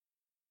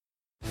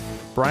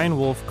Brian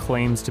Wolf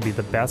claims to be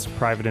the best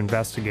private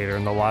investigator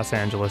in the Los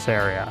Angeles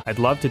area. I'd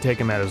love to take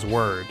him at his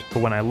word,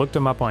 but when I looked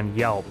him up on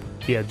Yelp,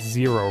 he had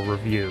 0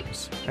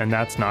 reviews, and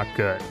that's not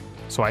good.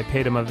 So I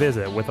paid him a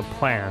visit with a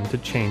plan to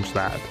change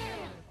that.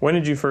 When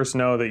did you first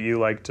know that you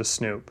liked to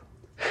snoop?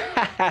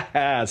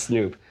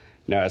 Snoop.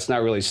 No, it's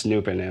not really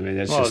snooping. I mean,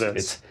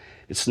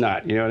 it's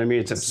not. You know what I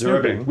mean? It's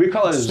observing. Snooping. We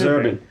call it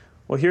observing.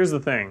 Well, here's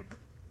the thing.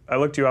 I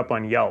looked you up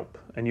on Yelp,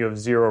 and you have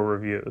 0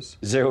 reviews.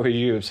 0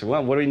 reviews.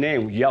 Well, what do we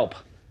name? Yelp.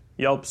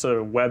 Yelp's a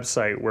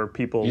website where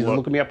people You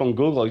look me up on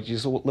Google. You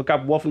just look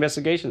up Wolf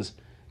Investigations.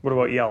 What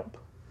about Yelp?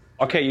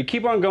 Okay, you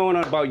keep on going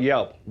on about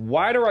Yelp.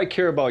 Why do I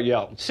care about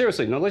Yelp?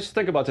 Seriously, now let's just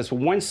think about this for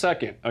 1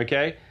 second,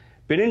 okay?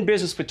 Been in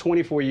business for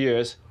 24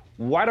 years.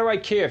 Why do I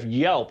care if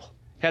Yelp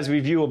has a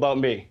review about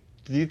me?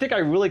 Do you think I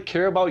really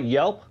care about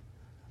Yelp?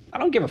 I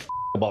don't give a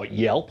about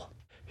Yelp.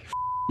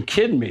 You're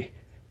kidding me.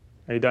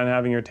 Are you done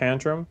having your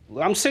tantrum?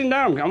 I'm sitting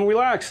down. I'm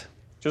relaxed.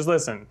 Just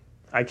listen.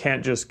 I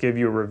can't just give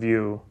you a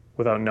review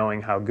without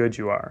knowing how good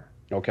you are.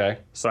 Okay.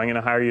 So I'm going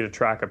to hire you to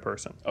track a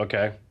person.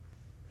 Okay.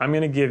 I'm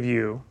going to give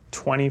you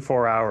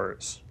 24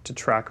 hours to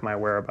track my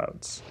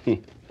whereabouts.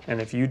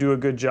 And if you do a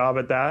good job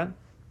at that,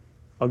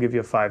 I'll give you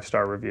a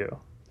 5-star review.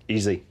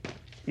 Easy.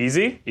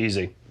 Easy?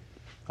 Easy.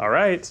 All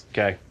right.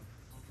 Okay.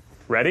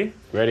 Ready?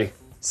 Ready.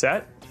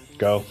 Set?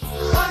 Go.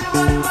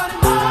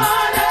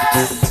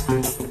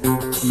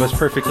 The most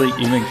perfectly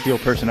even-keeled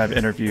person I've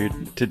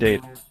interviewed to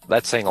date.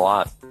 That's saying a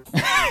lot.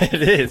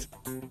 It is.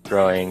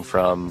 Growing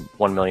from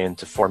 1 million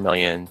to 4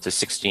 million to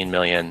 16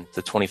 million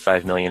to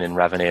 25 million in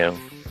revenue.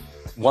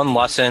 One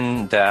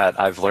lesson that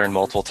I've learned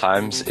multiple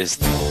times is,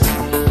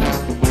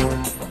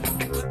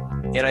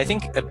 and I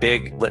think a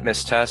big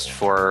litmus test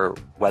for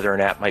whether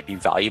an app might be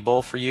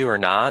valuable for you or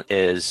not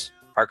is,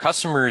 are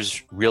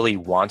customers really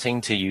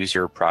wanting to use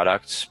your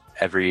products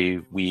every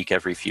week,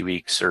 every few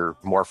weeks, or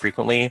more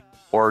frequently?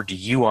 Or do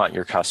you want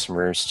your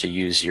customers to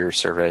use your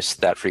service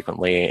that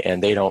frequently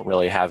and they don't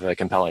really have a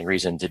compelling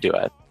reason to do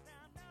it?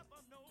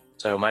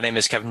 So my name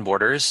is Kevin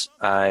Borders.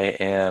 I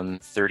am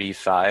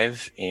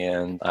 35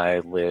 and I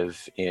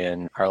live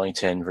in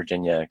Arlington,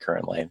 Virginia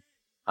currently.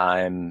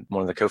 I'm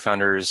one of the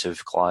co-founders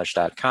of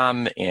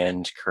Collage.com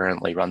and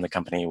currently run the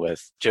company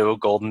with Joe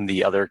Golden,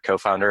 the other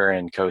co-founder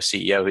and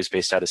co-CEO who's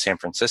based out of San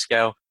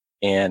Francisco.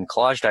 And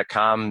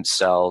Collage.com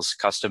sells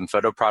custom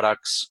photo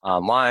products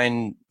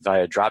online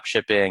via drop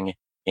shipping,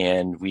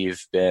 and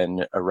we've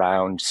been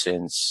around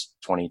since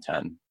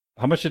 2010.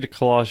 How much did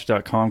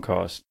Collage.com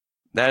cost?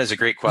 That is a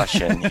great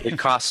question. It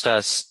cost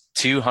us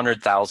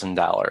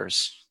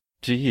 $200,000.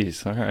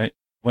 Jeez, all right.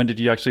 When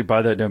did you actually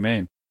buy that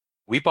domain?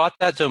 We bought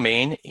that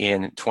domain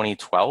in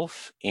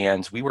 2012,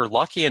 and we were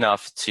lucky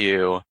enough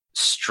to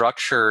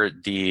structure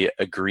the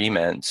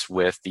agreement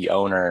with the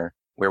owner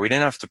where we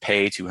didn't have to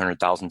pay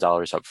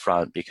 $200,000 up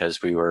front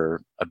because we were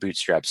a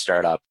bootstrap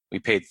startup. We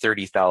paid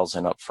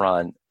 $30,000 up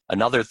front,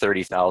 another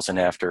 $30,000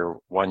 after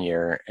 1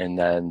 year, and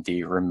then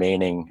the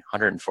remaining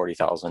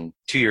 $140,000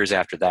 2 years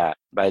after that.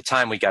 By the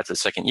time we got to the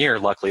second year,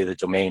 luckily the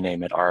domain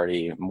name had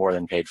already more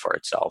than paid for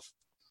itself.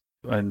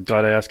 I'm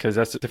glad I asked because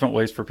that's different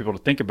ways for people to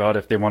think about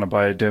if they want to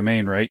buy a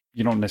domain, right?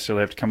 You don't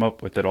necessarily have to come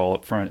up with it all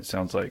up front, it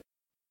sounds like.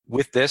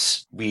 With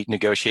this, we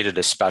negotiated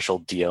a special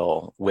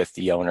deal with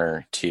the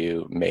owner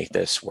to make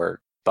this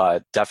work.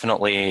 But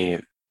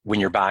definitely when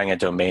you're buying a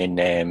domain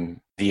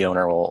name, the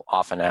owner will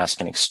often ask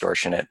an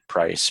extortionate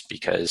price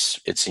because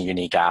it's a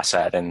unique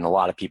asset. And a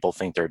lot of people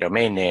think their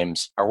domain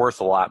names are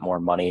worth a lot more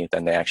money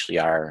than they actually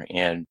are.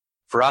 And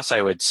for us,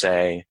 I would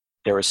say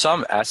there was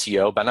some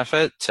SEO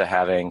benefit to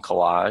having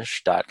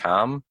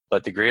Collage.com,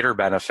 but the greater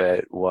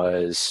benefit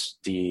was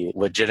the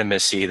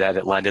legitimacy that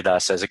it lended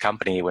us as a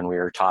company when we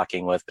were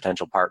talking with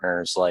potential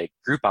partners like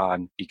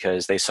Groupon,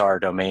 because they saw our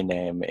domain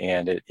name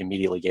and it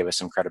immediately gave us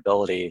some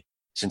credibility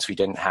since we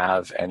didn't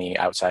have any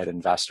outside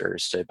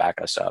investors to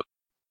back us up.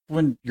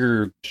 When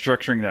you're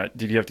structuring that,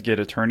 did you have to get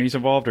attorneys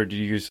involved or do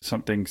you use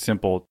something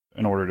simple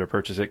in order to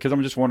purchase it? Because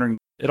I'm just wondering,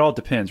 it all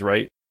depends,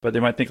 right? But they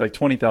might think like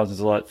 $20,000 is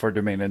a lot for a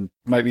domain, and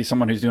it might be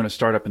someone who's doing a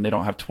startup and they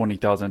don't have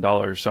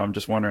 $20,000. So I'm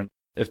just wondering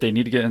if they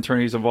need to get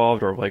attorneys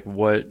involved or like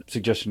what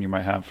suggestion you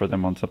might have for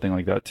them on something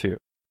like that too.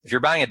 If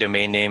you're buying a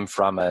domain name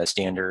from a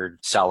standard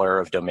seller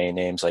of domain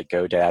names like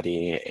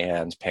GoDaddy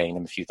and paying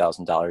them a few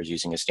 $1,000s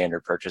using a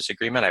standard purchase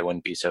agreement, I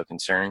wouldn't be so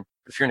concerned.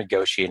 If you're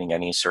negotiating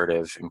any sort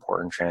of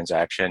important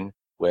transaction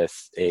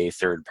with a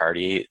third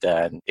party,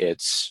 then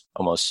it's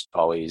almost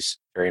always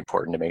very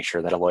important to make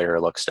sure that a lawyer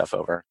looks stuff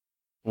over.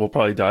 We'll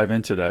probably dive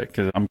into that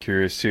because I'm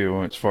curious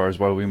too as far as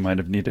why we might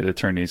have needed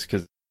attorneys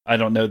because I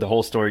don't know the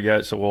whole story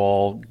yet, so we'll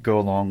all go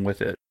along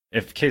with it.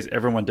 If in case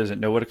everyone doesn't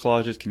know what a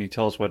collage is, can you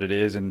tell us what it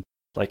is and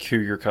like who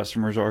your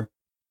customers are?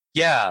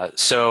 Yeah,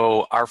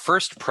 so our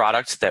first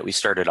product that we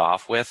started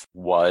off with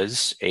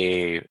was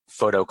a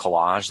photo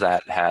collage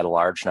that had a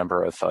large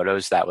number of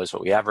photos. That was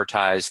what we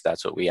advertised.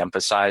 That's what we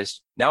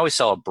emphasized. Now we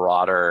sell a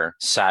broader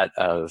set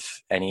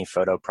of any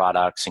photo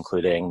products,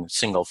 including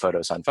single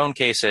photos on phone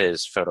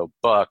cases, photo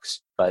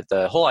books. But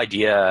the whole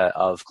idea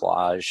of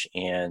collage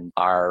and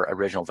our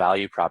original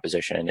value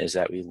proposition is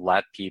that we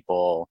let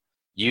people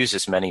use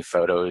as many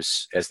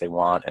photos as they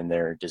want in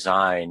their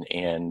design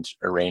and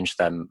arrange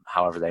them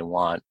however they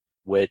want,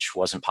 which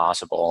wasn't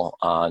possible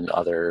on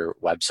other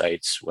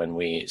websites when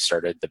we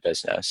started the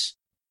business.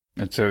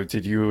 And so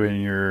did you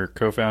and your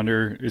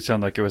co-founder, it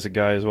sounded like it was a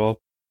guy as well?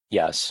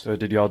 Yes. So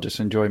did y'all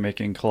just enjoy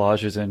making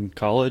collages in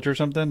college or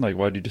something? Like,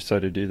 why did you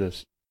decide to do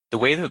this? The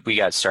way that we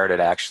got started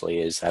actually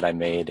is that I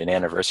made an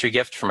anniversary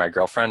gift for my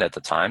girlfriend at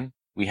the time.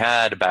 We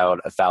had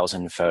about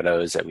 1,000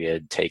 photos that we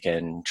had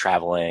taken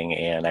traveling,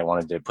 and I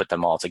wanted to put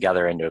them all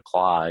together into a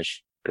collage.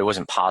 But it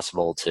wasn't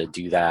possible to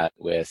do that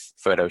with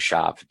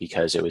Photoshop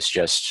because it was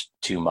just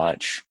too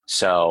much.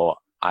 So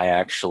I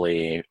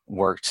actually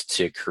worked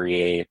to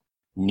create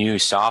new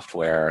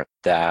software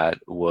that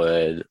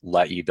would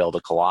let you build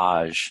a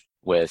collage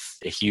with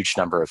a huge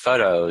number of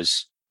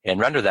photos and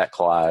render that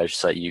collage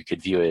so that you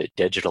could view it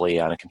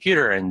digitally on a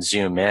computer and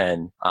zoom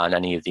in on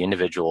any of the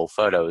individual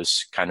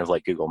photos, kind of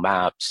like Google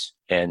Maps,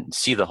 and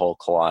see the whole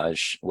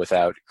collage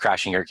without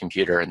crashing your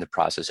computer in the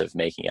process of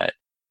making it.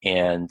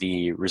 And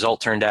the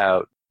result turned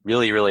out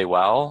really, really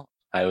well.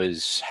 I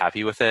was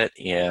happy with it,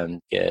 and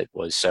it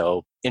was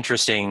so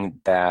interesting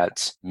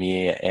that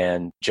me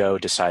and Joe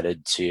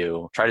decided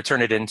to try to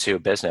turn it into a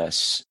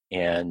business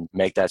and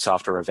make that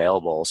software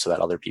available so that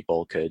other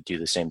people could do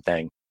the same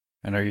thing.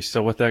 And are you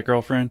still with that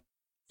girlfriend?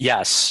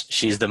 Yes,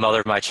 she's the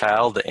mother of my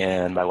child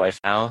and my wife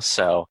now,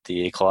 so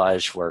the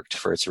collage worked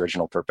for its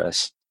original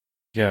purpose.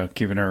 Yeah,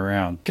 keeping her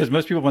around. Because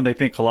most people, when they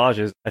think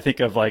collages, I think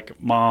of like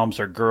moms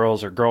or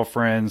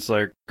girlfriends,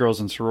 like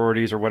girls in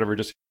sororities or whatever.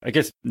 Just, I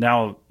guess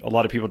now a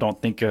lot of people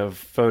don't think of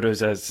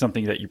photos as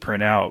something that you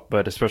print out,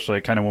 but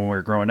especially kind of when we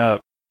were growing up,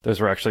 those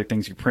were actually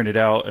things you printed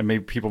out and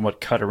maybe people would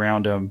cut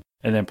around them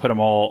and then put them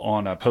all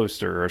on a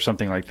poster or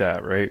something like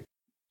that, right?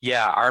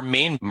 Yeah, our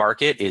main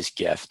market is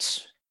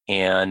gifts,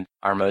 and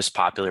our most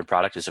popular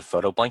product is a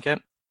photo blanket.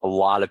 A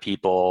lot of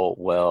people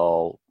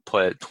will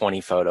put 20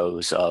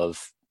 photos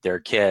of their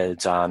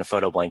kids on a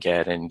photo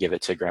blanket and give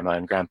it to grandma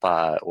and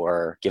grandpa,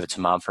 or give it to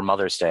mom for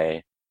Mother's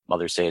Day.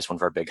 Mother's Day is one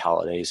of our big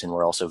holidays, and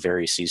we're also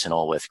very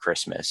seasonal with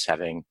Christmas,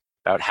 having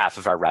about half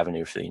of our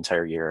revenue for the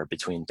entire year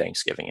between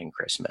Thanksgiving and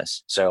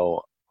Christmas.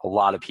 So a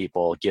lot of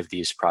people give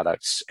these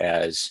products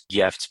as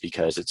gifts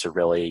because it's a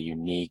really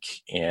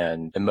unique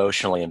and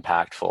emotionally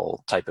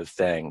impactful type of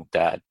thing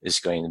that is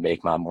going to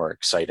make mom more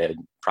excited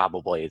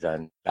probably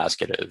than a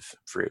basket of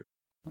fruit.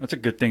 That's a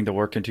good thing to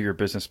work into your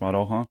business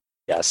model, huh?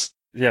 Yes.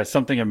 Yeah,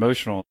 something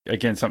emotional.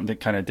 Again, something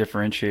that kind of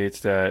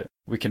differentiates that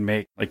we can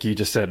make, like you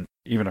just said,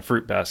 even a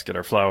fruit basket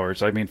or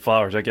flowers. I mean,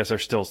 flowers, I guess, are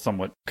still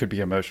somewhat, could be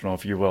emotional,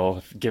 if you will,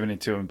 if giving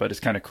it to them. But it's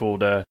kind of cool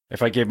to,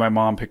 if I gave my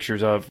mom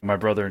pictures of my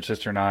brother and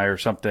sister and I or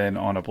something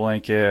on a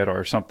blanket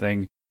or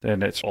something,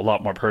 then it's a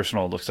lot more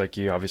personal. It looks like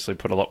you obviously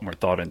put a lot more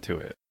thought into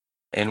it.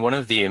 And one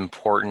of the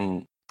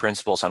important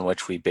principles on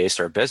which we based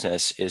our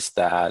business is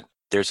that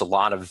there's a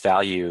lot of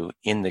value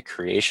in the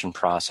creation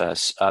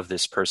process of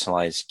this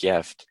personalized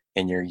gift.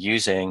 And you're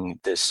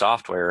using this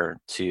software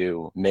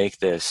to make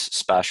this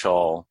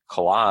special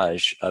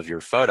collage of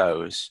your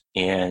photos.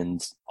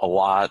 And a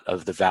lot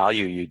of the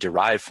value you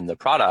derive from the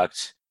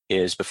product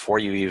is before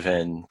you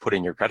even put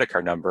in your credit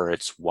card number,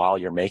 it's while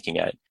you're making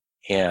it.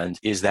 And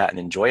is that an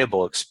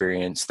enjoyable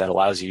experience that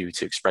allows you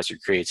to express your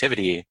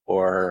creativity?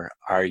 Or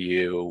are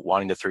you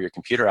wanting to throw your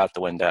computer out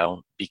the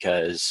window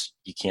because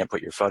you can't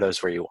put your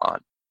photos where you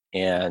want?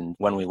 And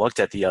when we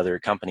looked at the other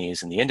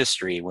companies in the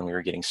industry when we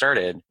were getting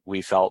started,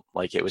 we felt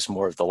like it was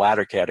more of the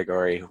latter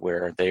category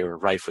where they were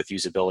rife with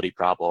usability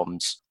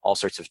problems, all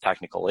sorts of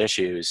technical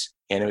issues.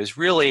 And it was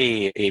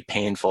really a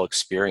painful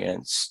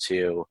experience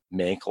to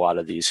make a lot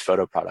of these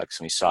photo products.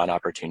 And we saw an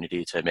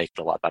opportunity to make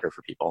it a lot better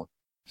for people.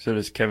 So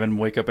does Kevin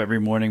wake up every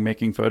morning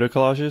making photo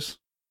collages?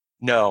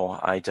 No,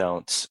 I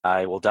don't.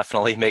 I will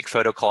definitely make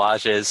photo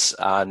collages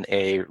on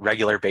a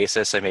regular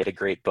basis. I made a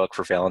great book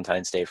for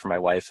Valentine's Day for my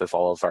wife of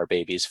all of our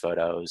babies'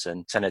 photos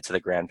and sent it to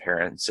the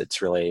grandparents.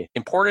 It's really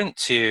important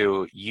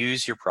to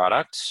use your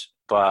product,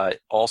 but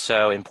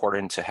also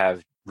important to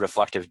have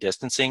reflective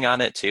distancing on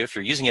it too. If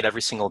you're using it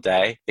every single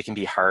day, it can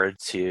be hard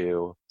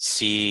to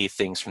see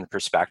things from the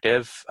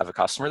perspective of a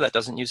customer that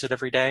doesn't use it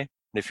every day. And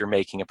if you're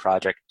making a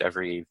project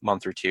every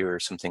month or two or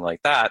something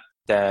like that,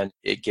 then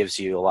it gives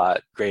you a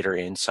lot greater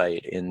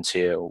insight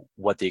into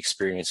what the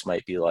experience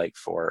might be like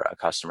for a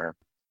customer.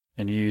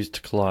 And you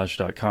used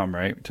collage.com,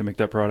 right, to make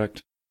that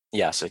product?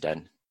 Yes, I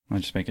did. I'm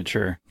just making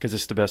sure, because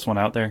it's the best one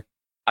out there.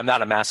 I'm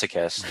not a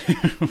masochist.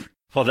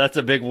 Well, that's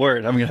a big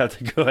word. I'm going to have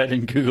to go ahead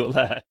and Google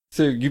that.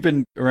 So you've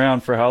been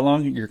around for how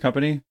long, your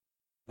company?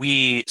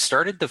 We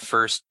started the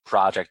first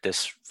project,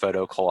 this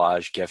photo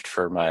collage gift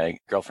for my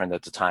girlfriend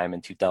at the time,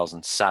 in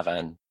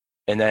 2007.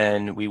 And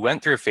then we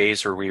went through a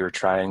phase where we were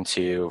trying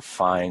to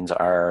find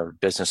our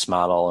business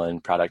model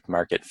and product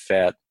market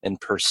fit and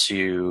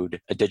pursued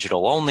a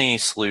digital only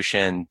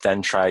solution,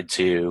 then tried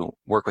to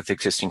work with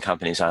existing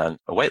companies on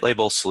a white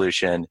label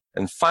solution,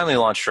 and finally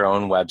launched our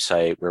own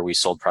website where we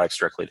sold products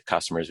directly to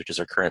customers, which is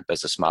our current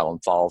business model in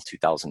fall of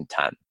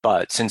 2010.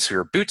 But since we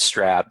were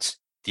bootstrapped,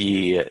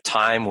 The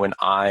time when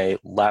I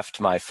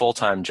left my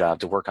full-time job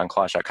to work on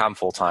Collage.com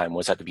full-time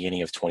was at the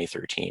beginning of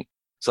 2013.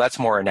 So that's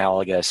more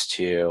analogous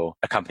to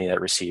a company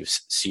that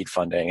receives seed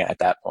funding at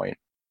that point.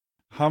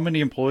 How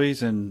many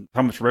employees and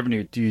how much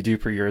revenue do you do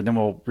per year? And then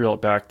we'll reel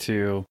it back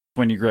to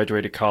when you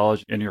graduated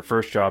college and your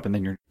first job and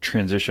then your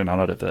transition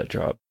out of that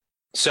job.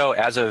 So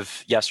as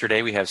of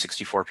yesterday, we have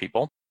 64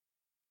 people.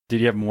 Did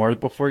you have more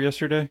before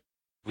yesterday?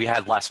 We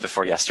had less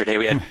before yesterday.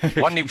 We had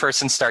one new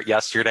person start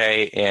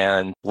yesterday,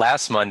 and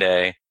last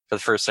Monday, for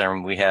the first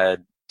time, we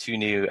had 2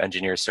 new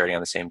engineers starting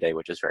on the same day,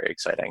 which is very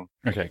exciting.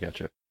 Okay,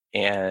 gotcha.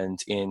 And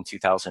in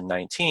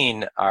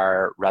 2019,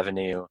 our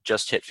revenue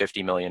just hit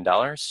 $50 million.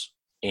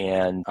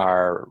 And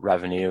our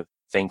revenue,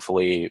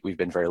 thankfully, we've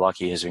been very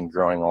lucky, has been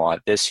growing a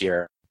lot this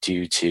year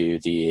due to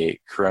the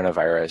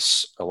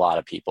coronavirus. A lot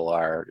of people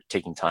are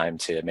taking time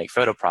to make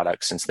photo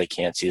products since they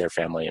can't see their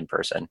family in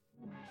person.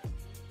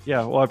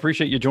 Yeah, well, I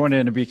appreciate you joining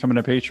and becoming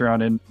a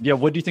Patreon. And yeah,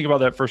 what do you think about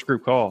that first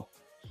group call?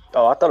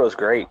 Oh, I thought it was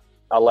great.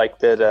 I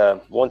liked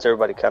that once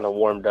everybody kind of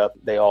warmed up,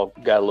 they all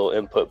got a little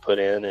input put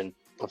in, and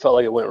I felt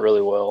like it went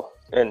really well.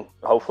 And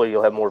hopefully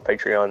you'll have more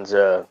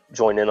Patreons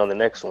join in on the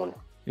next one.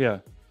 Yeah.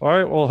 All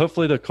right. Well,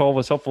 hopefully the call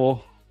was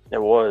helpful. It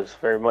was,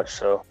 very much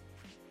so.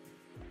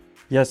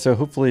 Yeah, so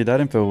hopefully that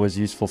info was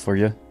useful for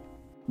you.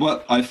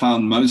 What I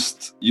found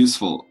most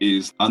useful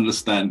is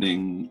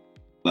understanding,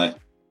 like,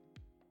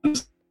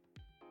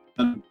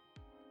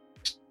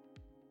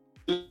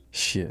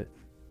 shit.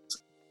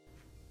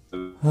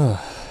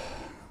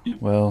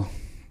 Well,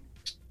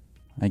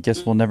 I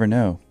guess we'll never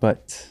know.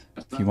 But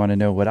if you want to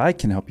know what I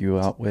can help you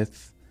out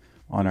with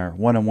on our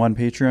one-on-one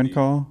Patreon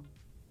call,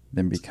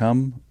 then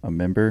become a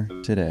member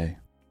today.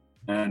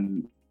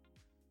 And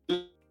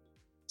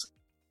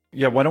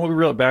yeah, why don't we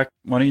reel it back?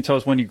 Why don't you tell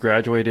us when you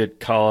graduated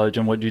college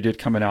and what you did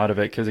coming out of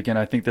it? Because again,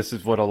 I think this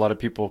is what a lot of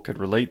people could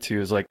relate to,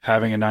 is like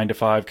having a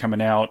 9-to-5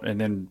 coming out and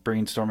then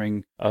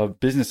brainstorming a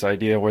business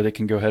idea where they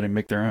can go ahead and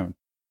make their own.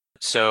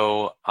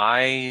 So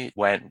I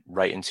went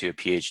right into a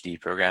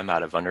PhD program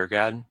out of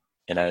undergrad,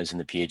 and I was in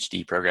the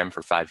PhD program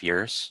for 5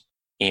 years.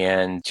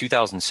 In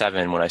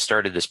 2007, when I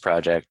started this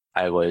project,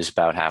 I was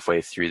about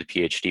halfway through the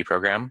PhD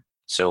program.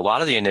 So a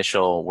lot of the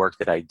initial work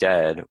that I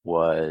did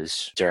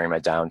was during my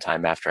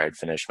downtime after I'd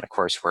finished my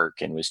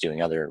coursework and was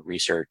doing other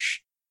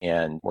research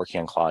and working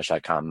on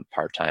Collage.com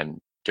part-time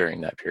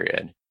during that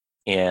period.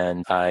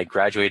 And I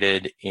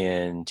graduated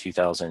in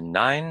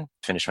 2009,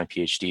 finished my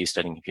PhD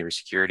studying computer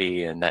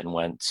security, and then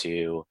went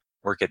to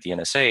work at the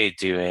NSA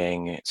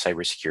doing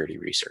cybersecurity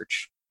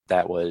research.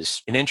 That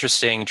was an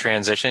interesting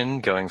transition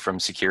going from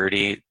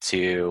security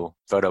to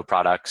photo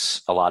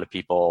products. A lot of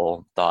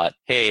people thought,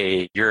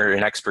 hey, you're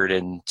an expert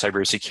in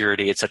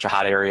cybersecurity. It's such a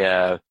hot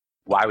area.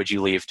 Why would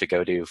you leave to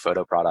go do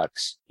photo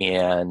products?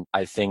 And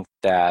I think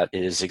that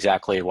is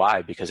exactly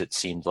why, because it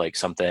seemed like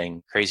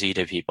something crazy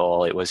to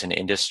people. It was an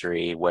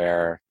industry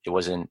where it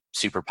wasn't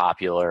super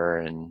popular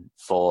and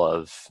full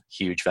of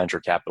huge venture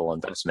capital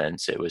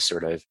investments. It was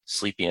sort of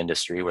sleepy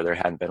industry where there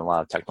hadn't been a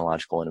lot of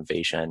technological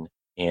innovation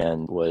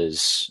and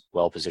was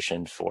well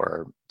positioned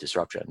for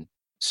disruption.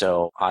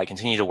 So I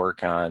continue to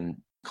work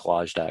on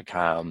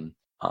Collage.com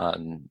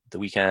on the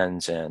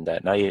weekends and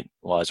at night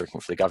while I was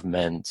working for the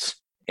government.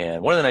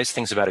 And one of the nice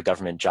things about a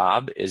government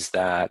job is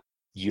that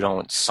you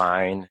don't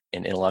sign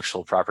an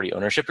intellectual property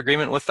ownership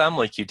agreement with them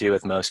like you do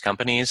with most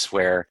companies,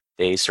 where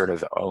they sort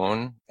of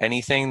own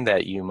anything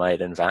that you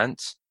might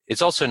invent.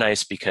 It's also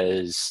nice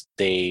because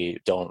they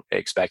don't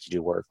expect you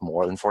to work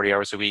more than 40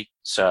 hours a week.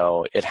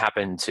 So it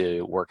happened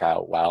to work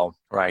out well,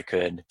 where I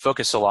could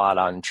focus a lot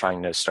on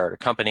trying to start a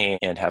company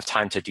and have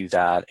time to do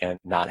that and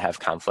not have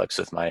conflicts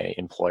with my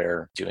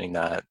employer doing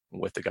that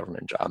with the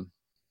government job.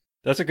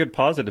 That's a good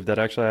positive that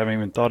actually I haven't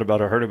even thought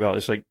about or heard about.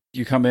 It's like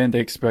you come in,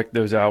 they expect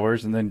those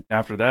hours. And then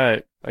after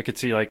that, I could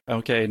see like,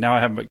 okay, now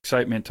I have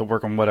excitement to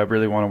work on what I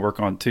really want to work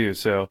on too.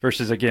 So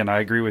versus, again, I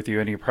agree with you,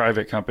 any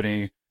private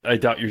company, I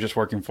doubt you're just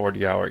working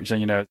 40 hours.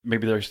 And, you know,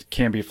 maybe there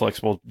can be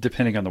flexible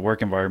depending on the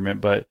work environment.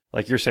 But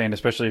like you're saying,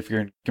 especially if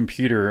you're in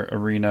computer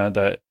arena,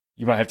 that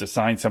you might have to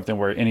sign something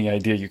where any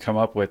idea you come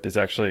up with is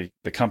actually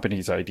the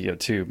company's idea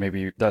too.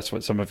 Maybe that's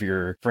what some of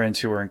your friends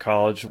who are in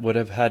college would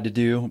have had to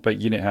do, but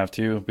you didn't have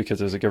to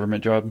because it was a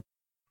government job.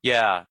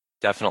 Yeah,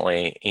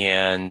 definitely.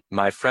 And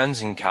my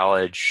friends in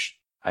college,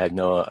 I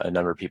know a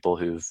number of people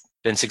who've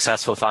been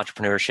successful with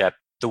entrepreneurship.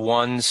 The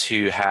ones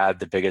who had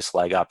the biggest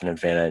leg up and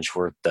advantage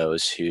were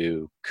those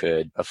who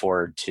could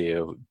afford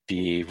to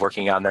be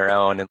working on their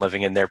own and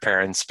living in their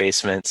parents'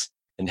 basements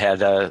and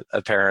had a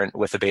parent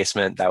with a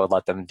basement that would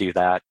let them do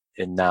that,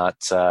 and not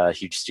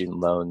huge student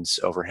loans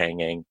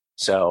overhanging.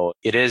 So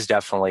it is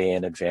definitely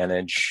an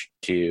advantage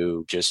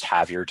to just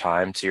have your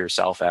time to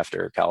yourself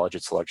after college.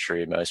 It's a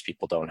luxury most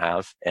people don't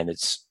have. And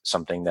it's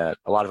something that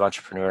a lot of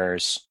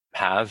entrepreneurs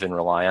have and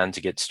rely on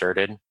to get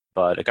started.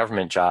 But a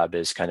government job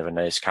is kind of a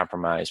nice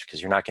compromise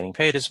because you're not getting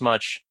paid as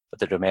much, but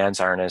the demands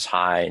aren't as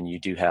high and you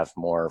do have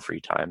more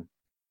free time.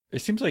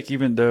 It seems like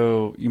even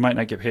though you might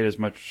not get paid as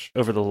much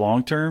over the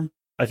long term,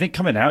 I think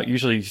coming out,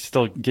 usually you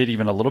still get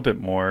even a little bit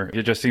more.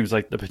 It just seems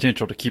like the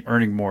potential to keep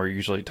earning more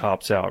usually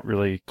tops out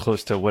really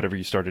close to whatever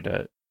you started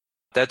at.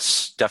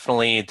 That's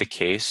definitely the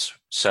case.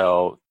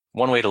 So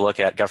one way to look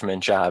at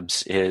government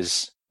jobs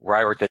is where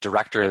I worked, the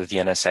director of the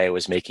NSA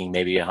was making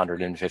maybe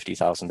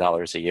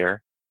 $150,000 a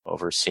year,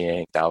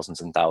 overseeing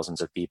thousands and thousands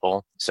of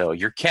people. So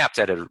you're capped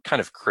at a kind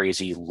of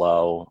crazy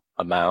low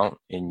amount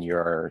in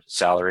your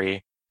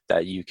salary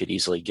that you could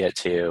easily get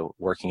to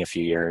working a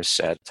few years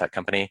at a tech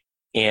company.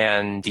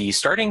 And the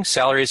starting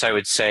salaries, I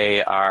would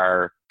say,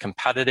 are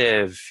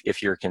competitive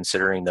if you're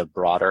considering the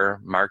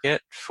broader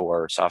market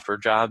for software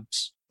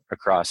jobs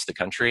across the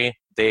country.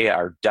 They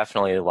are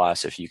definitely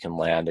less if you can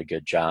land a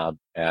good job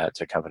at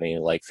a company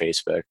like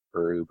Facebook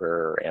or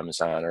Uber or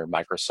Amazon or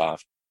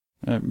Microsoft.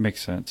 That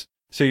makes sense.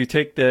 So you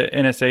take the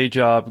NSA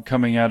job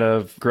coming out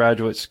of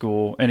graduate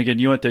school. And again,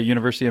 you went to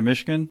University of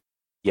Michigan?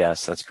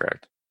 Yes, that's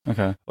correct.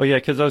 Okay. Well, yeah,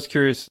 because I was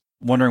curious,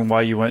 wondering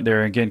why you went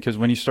there. Again, because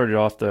when you started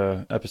off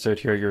the episode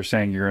here, you were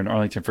saying you're in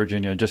Arlington,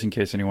 Virginia. Just in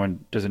case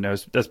anyone doesn't know,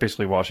 that's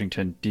basically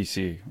Washington,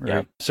 D.C., right?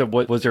 Yeah. So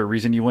what was there a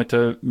reason you went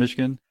to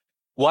Michigan?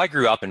 Well, I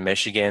grew up in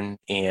Michigan,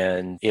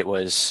 and it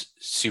was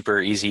super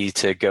easy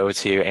to go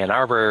to Ann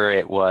Arbor.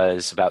 It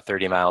was about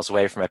 30 miles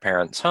away from my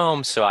parents'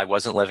 home, so I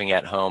wasn't living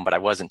at home, but I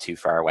wasn't too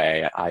far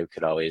away. I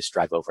could always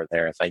drive over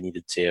there if I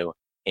needed to,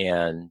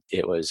 and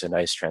it was a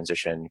nice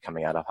transition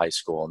coming out of high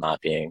school,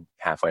 not being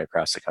halfway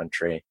across the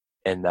country.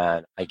 And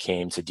then I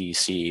came to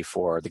DC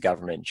for the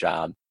government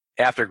job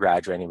after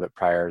graduating, but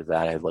prior to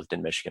that, I lived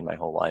in Michigan my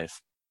whole life.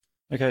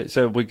 Okay,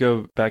 so we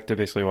go back to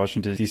basically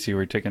Washington, D.C.,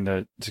 where you're taking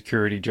the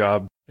security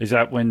job. Is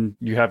that when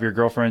you have your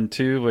girlfriend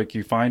too? Like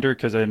you find her?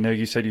 Because I know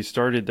you said you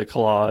started the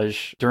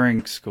collage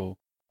during school.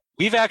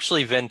 We've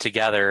actually been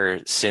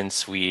together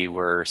since we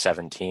were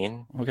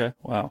 17. Okay,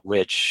 wow.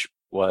 Which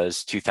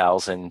was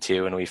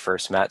 2002 when we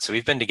first met. So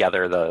we've been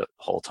together the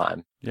whole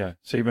time. Yeah,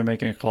 so you've been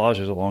making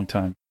collages a long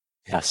time.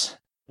 Yes.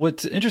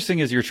 What's interesting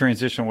is your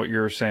transition, what you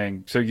were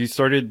saying. So you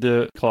started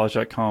the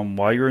collage.com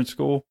while you were in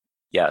school?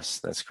 Yes,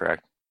 that's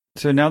correct.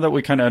 So now that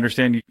we kind of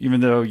understand,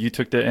 even though you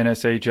took the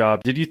NSA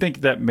job, did you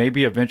think that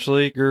maybe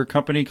eventually your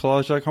company,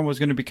 collage.com, was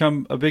going to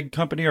become a big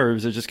company, or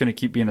is it just going to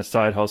keep being a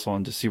side hustle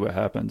and just see what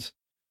happens?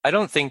 I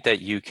don't think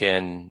that you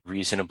can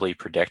reasonably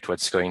predict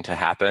what's going to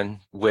happen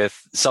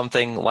with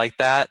something like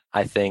that.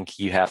 I think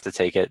you have to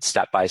take it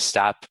step by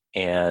step,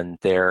 and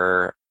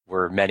there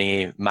were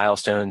many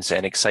milestones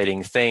and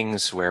exciting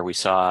things where we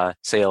saw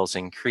sales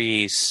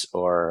increase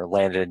or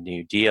landed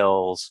new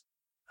deals.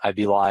 I'd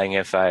be lying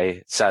if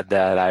I said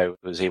that I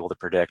was able to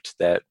predict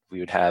that we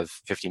would have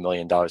 $50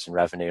 million in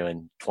revenue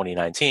in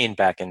 2019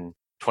 back in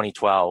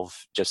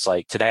 2012. Just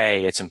like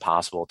today, it's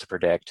impossible to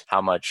predict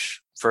how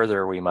much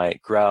further we might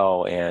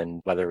grow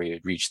and whether we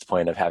would reach the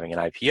point of having an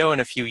IPO in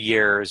a few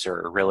years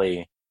or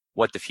really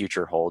what the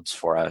future holds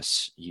for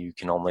us. You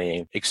can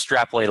only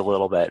extrapolate a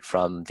little bit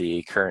from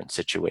the current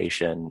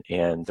situation,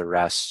 and the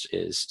rest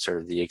is sort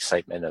of the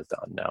excitement of the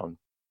unknown.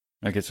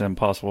 I guess it's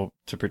impossible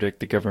to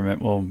predict the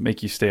government will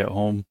make you stay at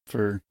home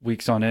for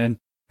weeks on end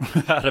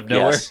out of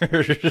nowhere. Yes,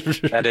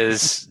 that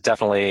is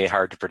definitely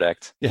hard to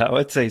predict. Yeah, I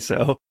would say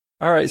so.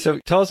 All right. So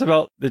tell us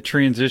about the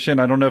transition.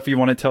 I don't know if you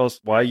want to tell us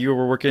why you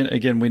were working.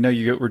 Again, we know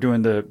you were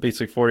doing the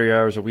basically 40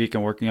 hours a week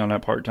and working on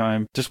that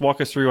part-time. Just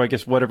walk us through, I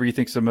guess, whatever you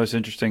think is the most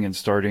interesting in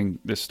starting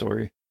this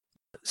story.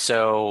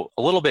 So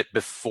a little bit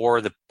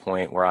before the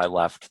point where I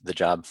left the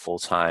job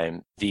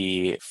full-time,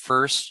 the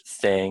first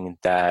thing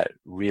that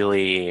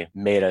really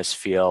made us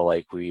feel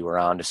like we were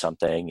onto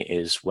something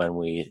is when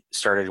we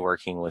started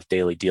working with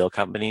daily deal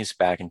companies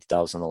back in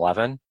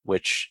 2011,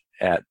 which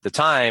at the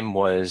time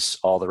was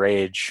all the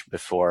rage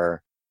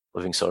before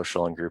Living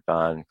Social and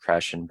Groupon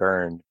crashed and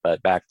burned.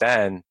 But back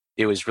then,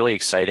 it was really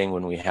exciting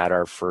when we had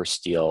our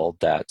first deal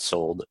that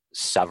sold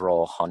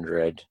several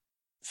hundred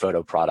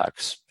photo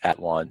products at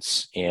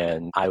once.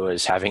 And I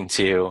was having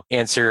to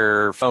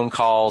answer phone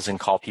calls and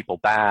call people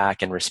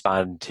back and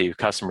respond to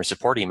customer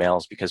support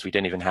emails because we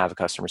didn't even have a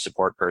customer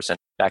support person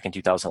back in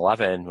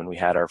 2011 when we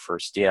had our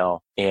first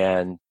deal.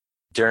 And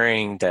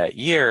during that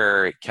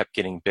year, it kept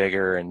getting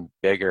bigger and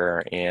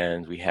bigger,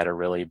 and we had a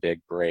really big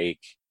break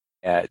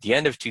at the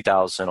end of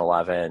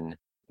 2011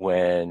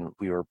 when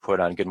we were put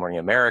on Good Morning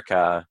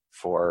America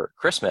for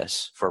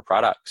Christmas for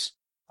products.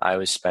 I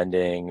was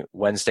spending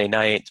Wednesday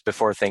night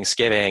before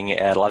Thanksgiving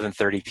at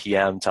 11:30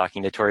 p.m.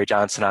 talking to Tori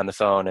Johnson on the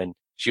phone, and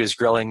she was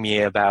grilling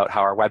me about how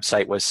our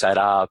website was set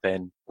up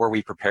and were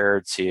we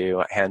prepared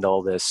to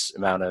handle this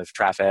amount of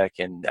traffic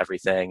and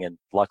everything. And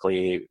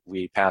luckily,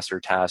 we passed her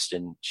test,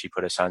 and she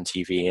put us on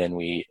TV, and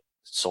we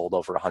sold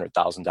over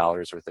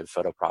 $100,000 worth of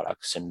photo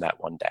products in that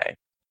one day.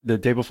 The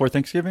day before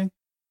Thanksgiving?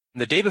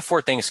 The day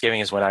before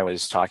Thanksgiving is when I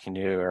was talking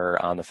to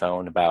her on the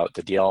phone about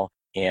the deal.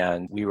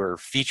 And we were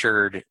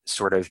featured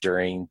sort of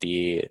during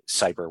the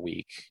Cyber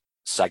Week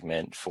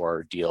segment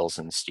for deals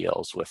and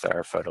steals with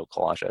our photo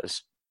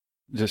collages.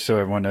 Just so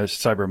everyone knows,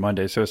 Cyber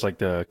Monday. So it's like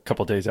the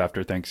couple days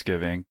after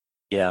Thanksgiving.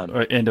 Yeah.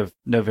 Or end of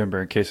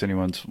November, in case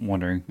anyone's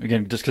wondering.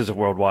 Again, just because of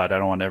worldwide, I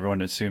don't want everyone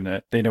to assume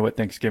that they know what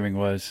Thanksgiving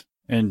was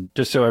And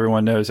just so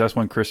everyone knows, that's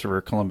when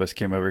Christopher Columbus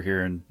came over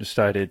here and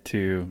decided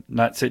to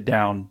not sit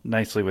down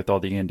nicely with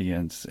all the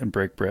Indians and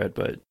break bread,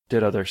 but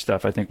did other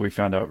stuff. I think we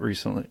found out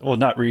recently. Well,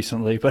 not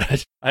recently,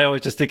 but I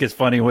always just think it's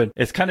funny when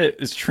it's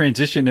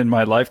transitioned in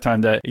my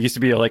lifetime that it used to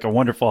be like a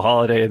wonderful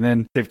holiday, and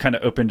then they've kind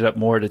of opened it up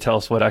more to tell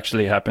us what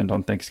actually happened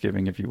on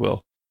Thanksgiving, if you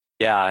will.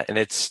 Yeah, and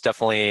it's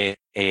definitely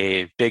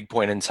a big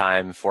point in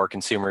time for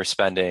consumer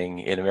spending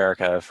in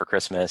America for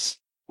Christmas.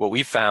 What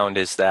we found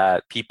is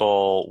that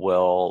people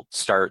will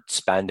start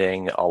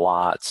spending a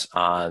lot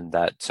on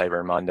that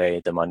Cyber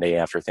Monday, the Monday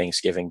after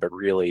Thanksgiving, but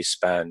really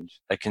spend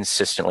a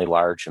consistently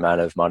large amount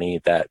of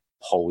money that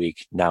whole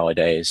week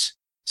nowadays,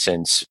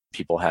 since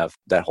people have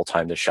that whole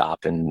time to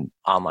shop, and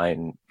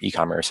online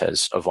e-commerce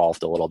has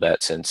evolved a little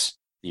bit since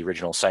the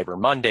original Cyber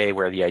Monday,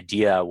 where the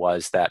idea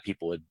was that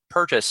people would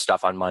purchase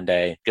stuff on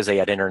Monday because they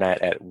had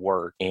internet at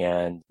work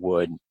and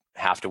would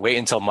have to wait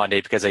until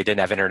Monday because they didn't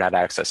have internet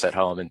access at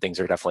home, and things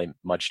are definitely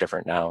much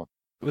different now.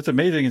 What's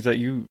amazing is that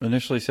you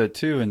initially said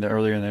too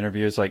earlier in the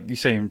interview is like you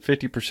saying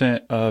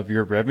 50% of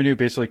your revenue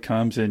basically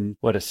comes in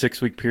a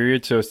 6-week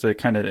period. So it's the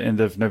kind of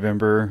end of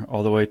November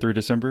all the way through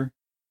December.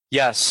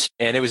 Yes.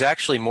 And it was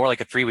actually more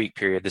like a 3-week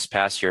period this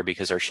past year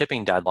because our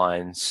shipping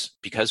deadlines,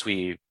 because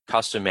we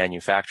custom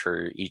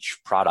manufacture each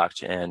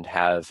product and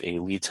have a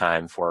lead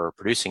time for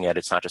producing it,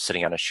 it's not just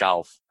sitting on a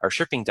shelf. Our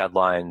shipping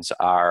deadlines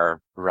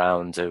are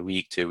around a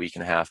week to a week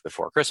and a half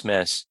before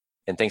Christmas,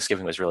 and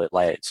Thanksgiving was really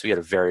late. So we had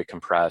a very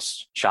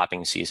compressed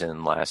shopping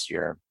season last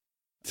year.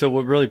 So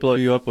what really blew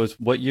you up was,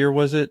 what year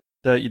was it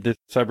that the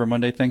Cyber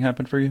Monday thing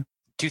happened for you?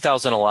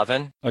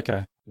 2011.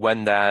 Okay.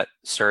 When that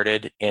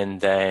started.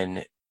 And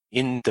then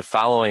in the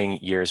following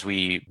years,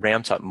 we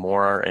ramped up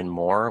more and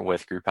more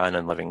with Groupon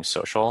and Living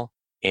Social.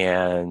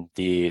 And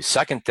the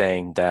second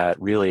thing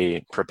that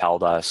really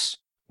propelled us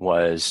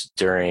was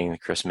during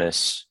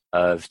Christmas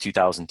of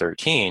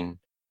 2013,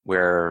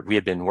 where we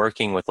had been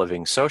working with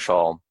Living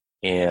Social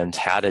and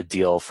had a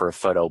deal for a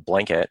photo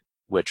blanket,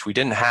 which we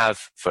didn't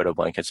have photo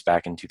blankets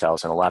back in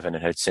 2011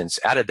 and had since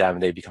added them.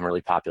 They'd become a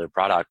really popular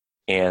product.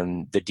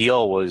 And the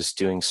deal was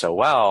doing so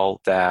well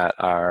that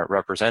our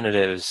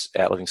representatives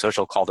at Living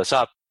Social called us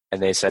up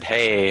and they said,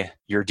 hey,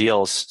 your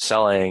deal's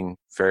selling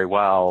very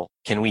well.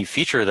 Can we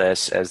feature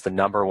this as the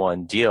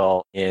 #1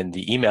 deal in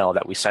the email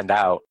that we send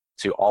out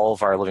to all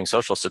of our Living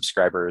Social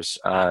subscribers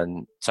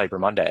on Cyber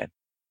Monday?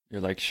 You're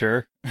like,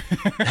 sure.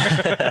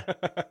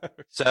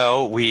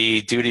 So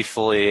we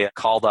dutifully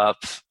called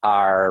up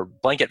our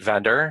blanket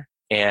vendor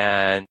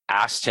and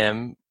asked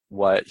him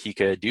what he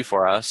could do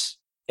for us.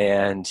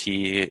 And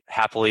he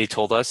happily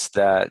told us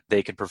that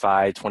they could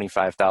provide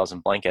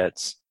 25,000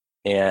 blankets.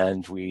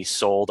 And we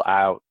sold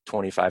out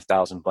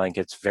 25,000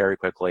 blankets very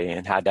quickly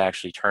and had to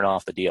actually turn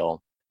off the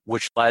deal,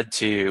 which led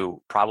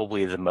to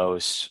probably the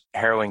most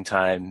harrowing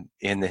time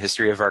in the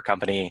history of our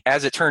company.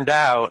 As it turned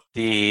out,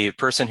 the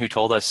person who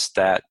told us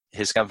that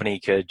his company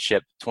could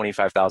ship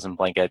 25,000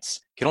 blankets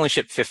could only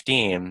ship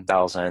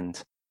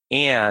 15,000.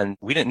 And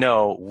we didn't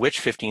know which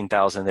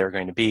 15,000 they were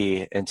going to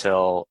be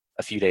until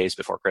a few days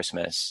before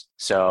Christmas.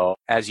 So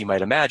as you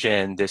might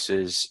imagine, this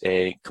is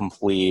a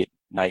complete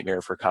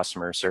nightmare for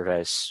customer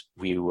service.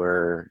 We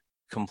were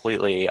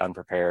completely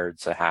unprepared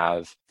to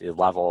have the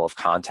level of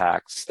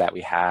contacts that we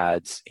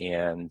had,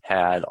 and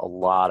had a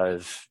lot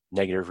of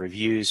negative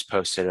reviews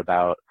posted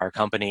about our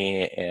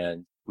company.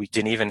 And we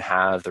didn't even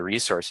have the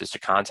resources to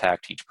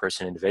contact each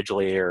person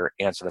individually or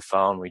answer the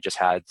phone. We just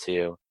had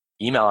to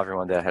email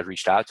everyone that had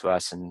reached out to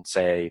us and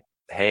say,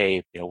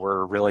 hey,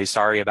 we're really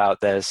sorry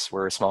about this.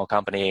 We're a small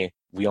company.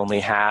 We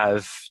only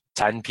have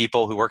 10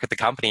 people who work at the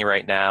company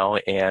right now,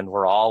 and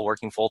we're all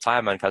working full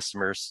time on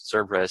customer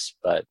service,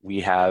 but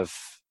we have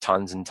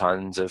tons and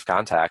tons of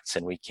contacts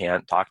and we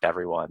can't talk to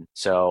everyone.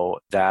 So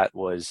that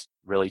was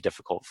really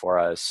difficult for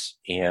us.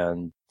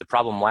 And the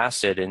problem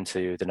lasted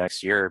into the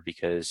next year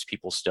because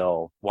people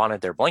still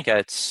wanted their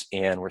blankets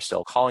and were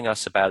still calling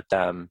us about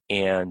them.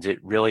 And it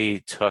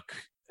really took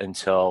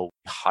until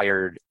we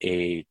hired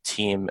a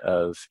team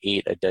of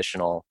 8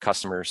 additional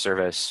customer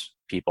service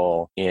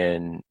people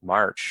in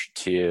March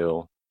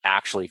to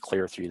actually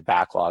clear through the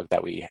backlog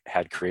that we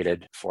had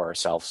created for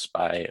ourselves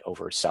by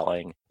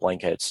overselling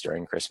blankets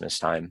during Christmas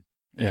time.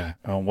 Yeah.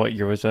 What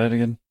year was that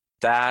again?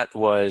 That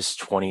was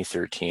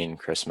 2013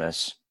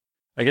 Christmas.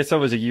 I guess that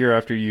was a year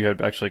after you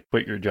had actually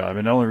quit your job.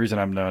 And the only reason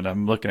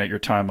I'm looking at your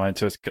timeline,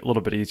 so it's a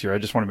little bit easier. I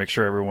just want to make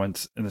sure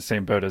everyone's in the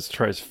same boat as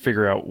tries to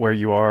figure out where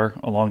you are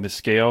along the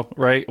scale,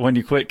 right? When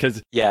you quit,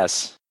 because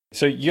yes.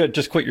 So you had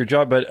just quit your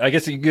job, but I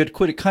guess you had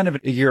quit it kind of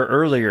a year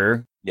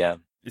earlier. Yeah.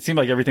 It seemed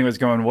like everything was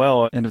going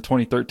well end of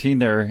 2013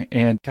 there.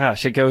 And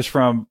gosh, it goes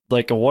from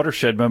like a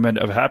watershed moment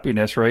of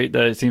happiness, right?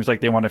 That it seems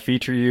like they want to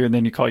feature you, and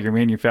then you call your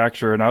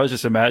manufacturer. And I was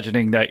just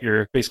imagining that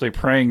you're basically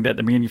praying that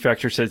the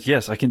manufacturer says,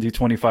 yes, I can do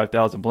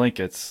 25,000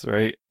 blankets,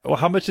 right? Well,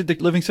 how much did the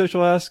Living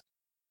Social ask?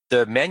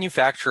 The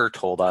manufacturer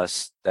told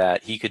us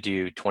that he could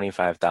do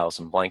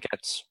 25,000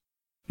 blankets.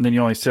 And then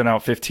you only sent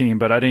out 15,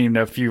 but I didn't even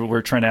know if you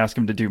were trying to ask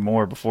him to do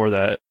more before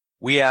that.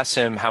 We asked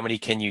him, how many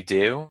can you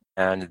do?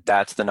 And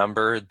that's the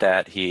number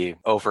that he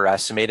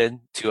overestimated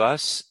to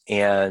us.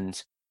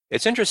 And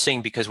it's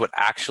interesting because what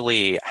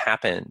actually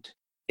happened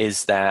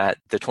is that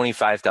the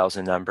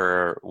 25,000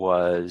 number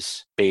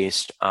was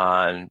based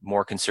on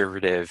more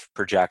conservative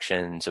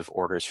projections of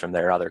orders from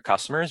their other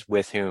customers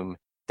with whom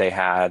they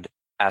had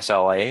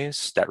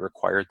SLAs that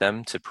required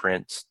them to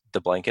print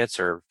the blankets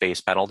or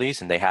face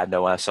penalties, and they had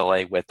no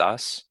SLA with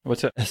us.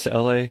 What's a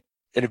SLA?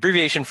 An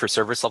abbreviation for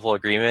service level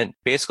agreement,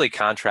 basically a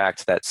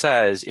contract that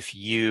says if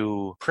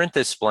you print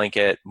this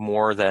blanket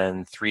more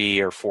than 3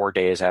 or 4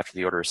 days after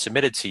the order is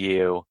submitted to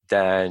you,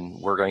 then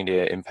we're going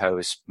to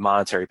impose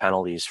monetary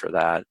penalties for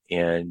that,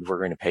 and we're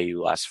going to pay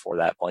you less for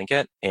that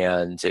blanket.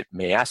 And it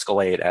may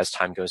escalate as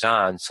time goes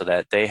on so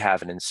that they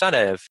have an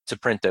incentive to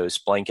print those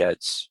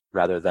blankets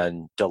rather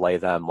than delay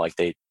them like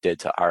they did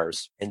to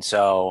ours. And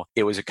so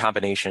it was a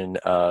combination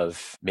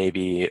of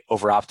maybe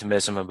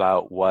over-optimism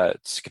about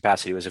what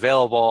capacity was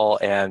available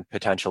and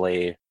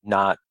potentially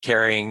not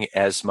caring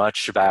as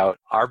much about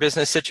our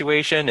business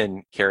situation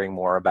and caring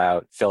more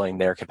about filling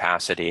their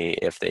capacity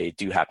if they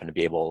do happen to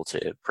be able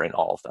to print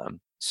all of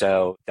them.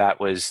 So that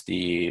was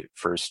the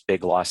first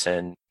big loss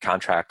in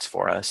contracts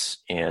for us.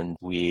 And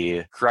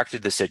we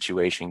corrected the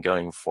situation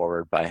going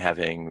forward by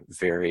having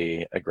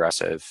very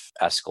aggressive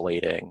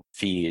escalating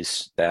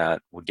fees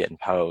that would get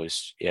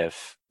imposed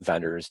if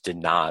vendors did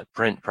not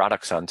print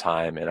products on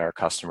time, and our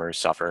customers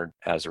suffered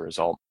as a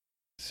result.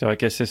 So I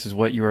guess this is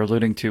what you were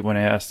alluding to when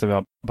I asked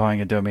about buying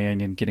a domain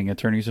and getting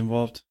attorneys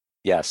involved.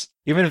 Yes.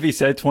 Even if he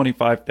said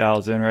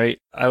 25,000, right?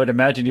 I would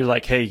imagine you're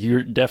like, hey,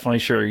 you're definitely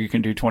sure you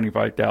can do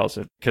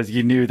 25,000 because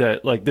you knew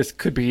that like this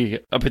could be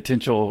a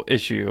potential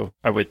issue,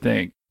 I would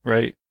think,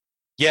 right?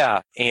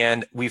 Yeah.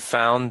 And we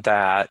found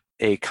that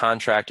a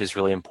contract is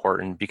really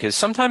important because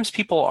sometimes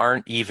people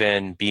aren't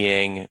even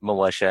being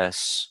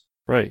malicious.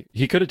 Right.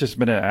 He could have just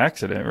been an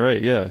accident,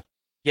 right? Yeah.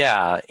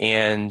 Yeah,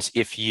 and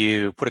if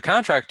you put a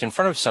contract in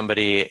front of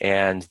somebody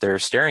and they're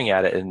staring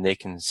at it and they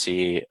can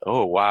see,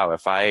 oh, wow,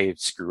 if I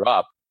screw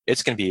up,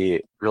 it's going to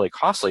be really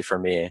costly for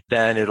me,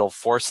 then it'll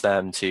force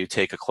them to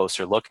take a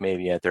closer look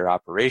maybe at their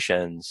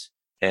operations.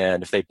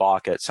 And if they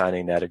balk at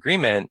signing that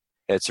agreement,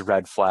 it's a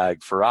red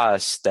flag for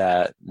us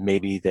that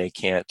maybe they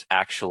can't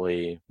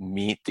actually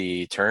meet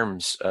the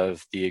terms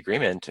of the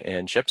agreement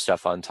and ship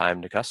stuff on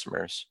time to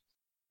customers.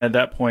 At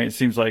that point, it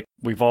seems like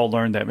we've all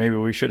learned that maybe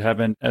we should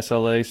have an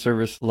SLA,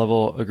 service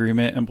level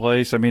agreement, in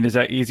place. I mean, is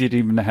that easy to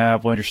even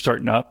have when you're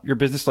starting up your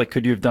business? Like,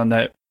 could you have done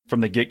that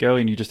from the get-go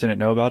and you just didn't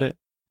know about it?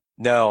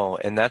 No,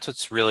 and that's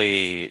what's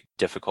really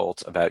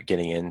difficult about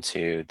getting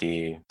into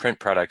the print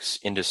products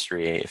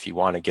industry. If you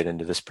want to get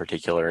into this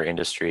particular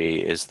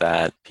industry, is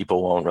that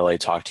people won't really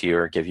talk to you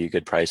or give you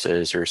good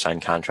prices or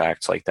sign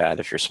contracts like that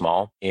if you're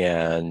small.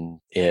 And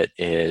it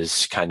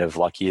is kind of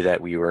lucky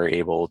that we were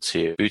able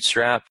to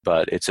bootstrap,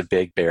 but it's a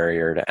big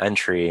barrier to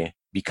entry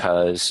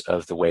because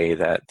of the way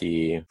that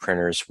the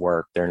printers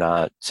work. They're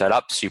not set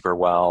up super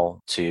well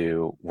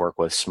to work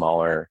with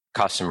smaller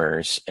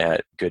customers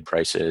at good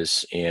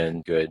prices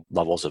and good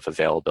levels of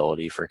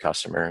availability for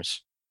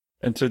customers.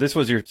 And so this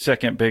was your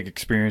second big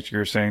experience.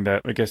 You're saying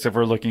that, I guess, if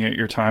we're looking at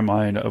your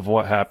timeline of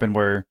what happened,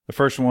 where the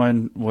first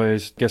one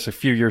was, I guess, a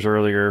few years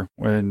earlier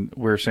when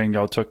we're saying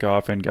y'all took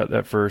off and got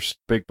that first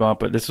big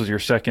bump. But this was your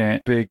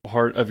second big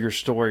part of your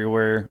story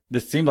where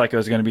this seemed like it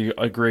was going to be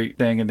a great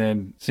thing. And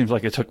then it seems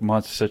like it took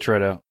months to try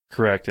to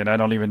correct. And I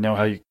don't even know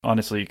how you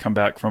honestly come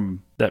back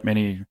from that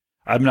many.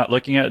 I'm not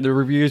looking at the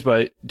reviews,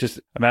 but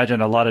just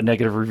imagine a lot of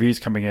negative reviews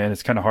coming in.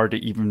 It's kind of hard to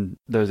even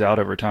those out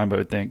over time, I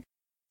would think.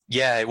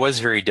 Yeah, it was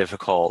very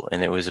difficult,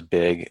 and it was a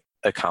big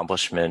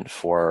accomplishment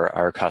for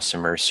our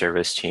customer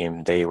service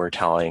team. They were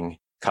telling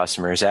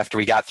customers after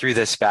we got through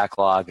this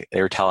backlog,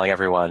 they were telling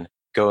everyone,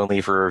 go and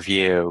leave a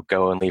review,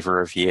 go and leave a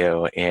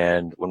review.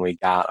 And when we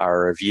got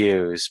our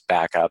reviews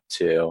back up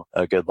to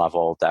a good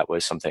level, that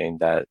was something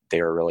that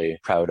they were really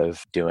proud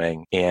of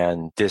doing.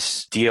 And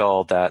this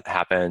deal that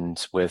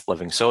happened with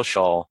Living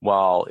Social,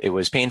 while it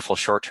was painful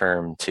short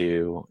term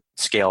to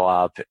scale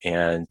up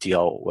and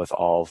deal with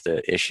all of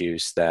the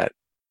issues that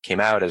came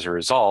out as a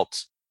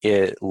result,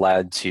 it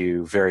led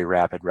to very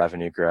rapid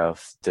revenue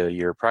growth. The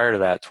year prior to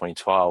that,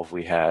 2012,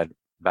 we had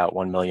about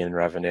 1 million in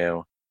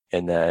revenue,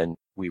 and then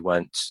we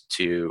went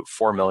to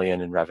 4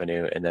 million in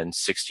revenue and then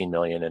 16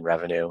 million in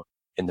revenue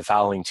in the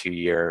following 2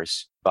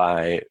 years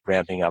by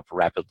ramping up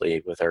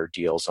rapidly with our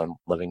deals on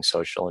Living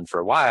Social. And for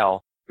a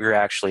while, we were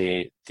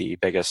actually the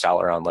biggest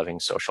seller on Living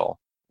Social,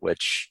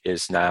 which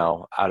is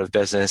now out of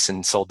business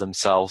and sold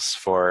themselves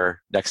for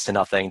next to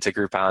nothing to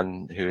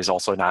Groupon, who is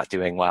also not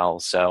doing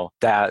well. So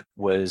that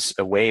was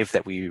a wave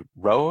that we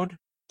rode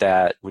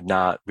that would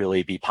not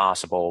really be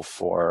possible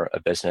for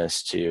a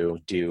business to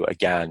do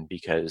again,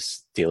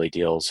 because daily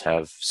deals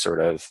have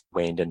sort of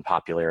waned in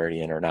popularity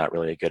and are not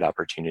really a good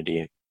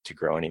opportunity to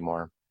grow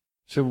anymore.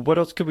 So what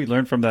else could we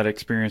learn from that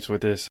experience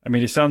with this? I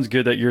mean, it sounds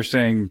good that you're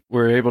saying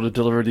we're able to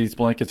deliver these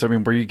blankets. I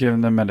mean, were you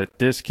giving them at a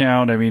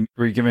discount? I mean,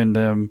 were you giving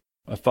them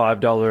a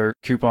 $5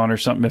 coupon or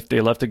something if they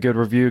left a good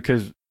review?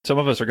 Because some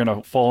of us are going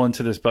to fall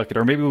into this bucket,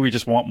 or maybe we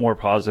just want more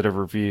positive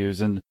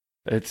reviews. And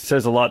it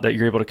says a lot that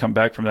you're able to come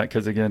back from that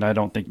because, again, I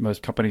don't think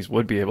most companies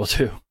would be able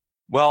to.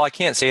 Well, I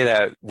can't say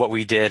that what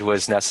we did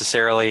was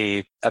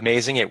necessarily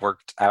amazing. It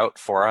worked out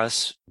for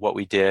us. What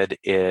we did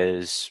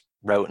is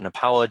wrote an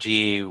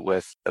apology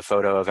with a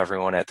photo of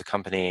everyone at the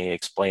company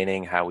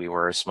explaining how we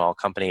were a small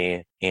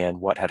company and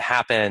what had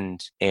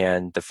happened,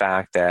 and the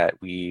fact that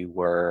we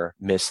were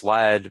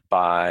misled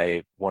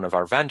by one of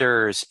our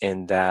vendors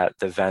in that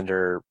the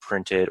vendor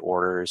printed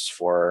orders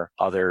for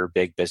other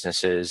big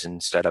businesses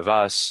instead of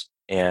us.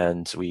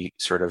 And we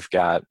sort of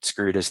got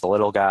screwed as the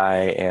little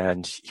guy,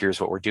 and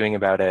here's what we're doing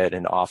about it,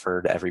 and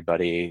offered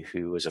everybody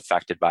who was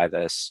affected by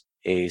this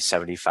a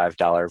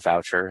 $75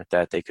 voucher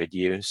that they could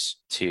use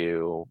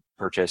to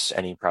purchase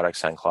any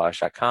products on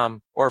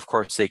Collage.com. Or, of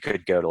course, they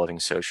could go to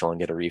Living Social and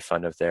get a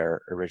refund of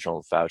their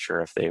original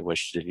voucher if they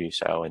wished to do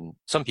so. And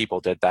some people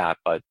did that,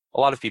 but a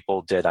lot of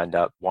people did end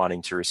up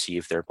wanting to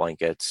receive their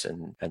blankets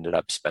and ended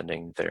up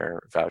spending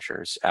their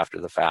vouchers after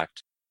the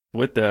fact.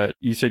 With that,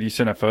 you said you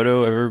sent a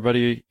photo of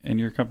everybody in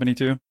your company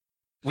too?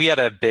 We had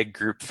a big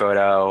group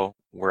photo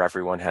where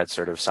everyone had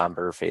sort of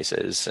somber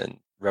faces and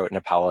wrote an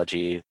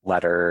apology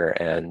letter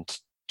and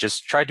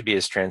just tried to be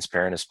as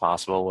transparent as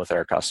possible with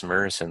our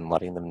customers and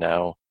letting them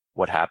know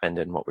what happened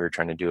and what we were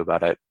trying to do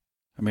about it.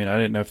 I mean, I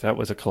didn't know if that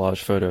was a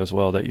collage photo as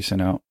well that you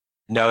sent out.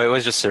 No, it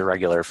was just a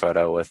regular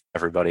photo with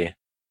everybody.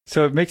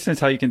 So it makes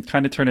sense how you can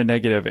kind of turn a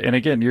negative. And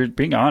again, you're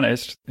being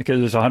honest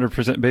because it's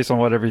 100% based on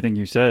what everything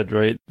you said,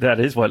 right? That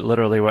is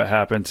literally what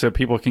happened. So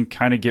people can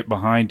kind of get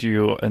behind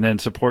you and then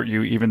support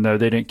you even though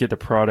they didn't get the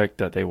product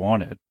that they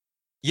wanted.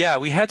 Yeah,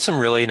 we had some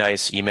really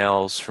nice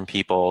emails from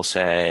people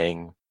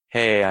saying,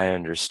 hey, I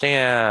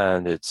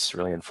understand. It's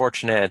really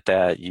unfortunate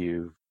that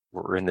you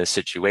were in this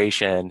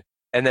situation.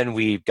 And then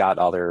we got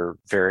other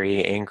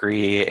very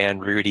angry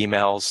and rude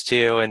emails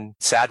too, and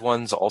sad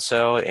ones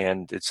also.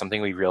 And it's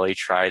something we really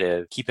try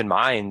to keep in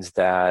mind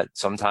that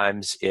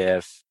sometimes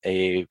if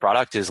a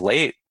product is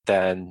late,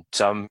 then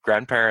some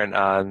grandparent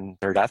on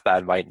her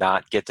deathbed might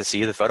not get to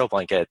see the photo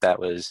blanket that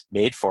was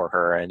made for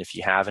her. And if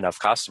you have enough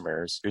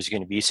customers, there's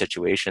going to be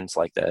situations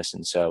like this.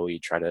 And so we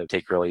try to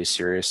take really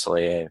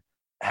seriously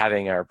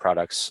having our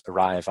products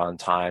arrive on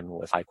time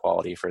with high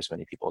quality for as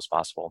many people as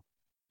possible.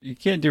 You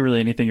can't do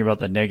really anything about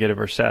the negative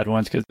or sad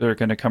ones because they're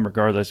going to come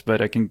regardless,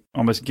 but I can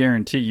almost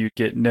guarantee you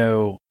get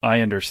no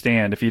I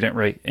understand if you didn't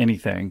write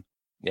anything.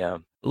 Yeah.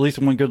 At least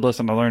one good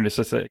lesson I learned is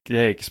just like,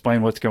 hey,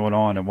 explain what's going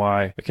on and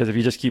why. Because if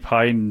you just keep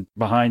hiding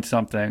behind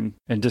something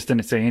and just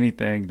didn't say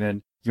anything,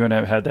 then you're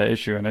going to have that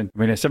issue. And I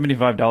mean, a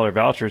 $75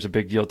 voucher is a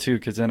big deal too,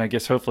 because then I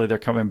guess hopefully they're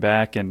coming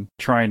back and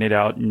trying it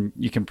out and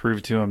you can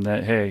prove to them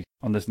that, hey,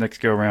 on this next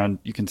go around,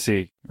 you can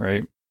see,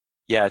 right?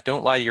 Yeah,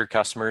 don't lie to your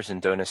customers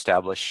and don't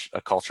establish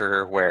a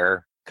culture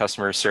where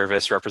customer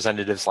service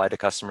representatives lie to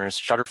customers.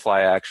 Shutterfly,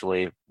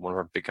 actually, one of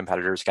our big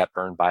competitors, got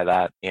burned by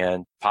that.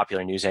 And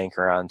popular news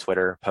anchor on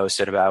Twitter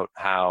posted about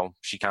how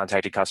she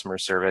contacted customer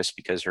service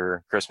because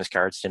her Christmas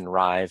cards didn't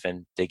arrive,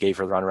 and they gave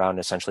her the runaround and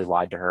essentially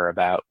lied to her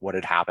about what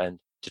had happened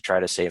to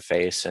try to save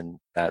face, and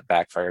that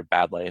backfired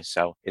badly.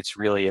 So it's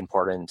really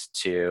important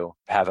to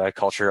have a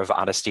culture of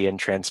honesty and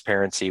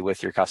transparency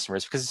with your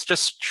customers because it's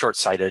just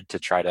short-sighted to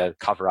try to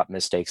cover up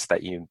mistakes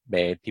that you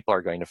made. People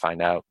are going to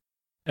find out.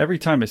 Every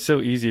time it's so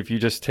easy if you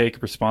just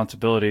take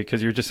responsibility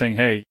because you're just saying,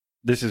 hey,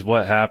 this is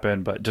what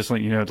happened, but just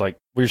let you know, like,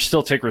 we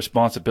still take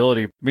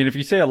responsibility. I mean, if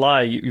you say a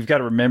lie, you've got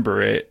to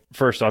remember it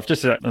first off,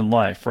 just in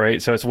life,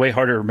 right? So it's way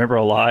harder to remember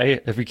a lie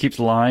if he keeps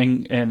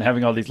lying and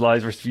having all these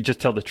lies versus if you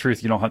just tell the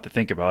truth, you don't have to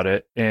think about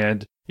it.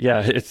 And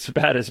yeah, it's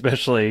bad,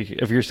 especially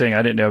if you're saying,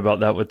 I didn't know about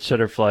that with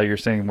Shutterfly, you're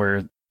saying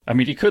where, I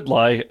mean, you could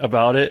lie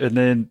about it. And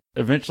then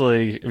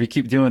eventually, if you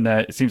keep doing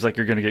that, it seems like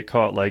you're going to get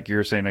caught like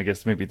you're saying, I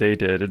guess maybe they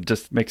did. It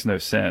just makes no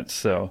sense.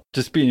 So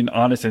just being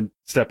honest and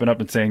stepping up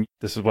and saying,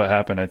 this is what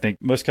happened. I think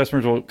most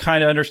customers will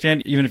kind of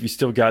understand, even if you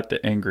still got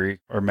the angry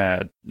or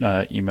mad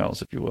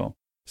emails, if you will.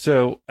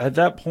 So at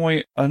that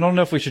point, I don't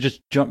know if we should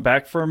just jump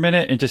back for a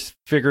minute and just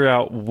figure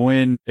out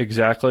when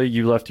exactly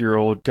you left your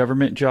old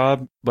government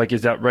job. Like,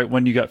 is that right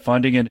when you got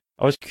funding? And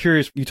I was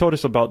curious, you told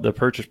us about the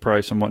purchase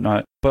price and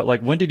whatnot, but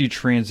like, when did you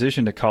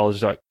transition to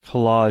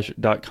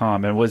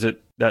collage.com? And was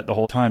it that the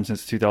whole time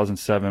since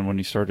 2007 when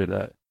you started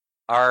that?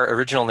 Our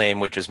original name,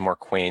 which is more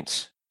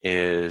quaint,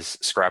 is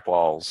Scrap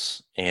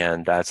Walls,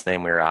 and that's the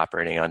name we were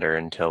operating under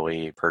until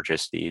we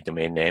purchased the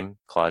domain name,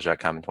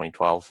 collage.com, in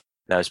 2012.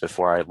 That was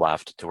before I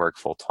left to work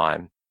full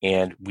time.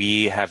 And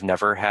we have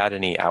never had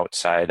any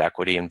outside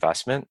equity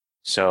investment.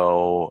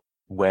 So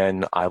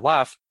when I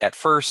left, at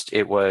first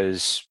it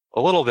was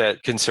a little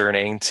bit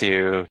concerning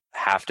to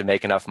have to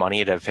make enough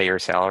money to pay your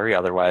salary.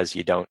 Otherwise,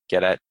 you don't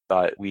get it.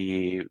 But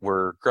we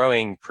were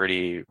growing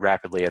pretty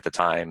rapidly at the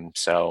time.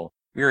 So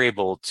we were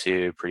able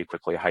to pretty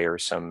quickly hire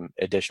some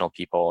additional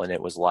people. And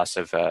it was less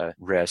of a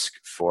risk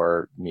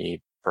for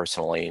me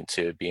personally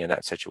to be in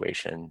that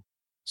situation.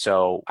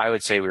 So I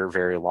would say we were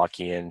very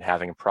lucky in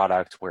having a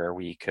product where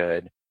we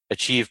could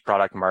achieve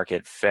product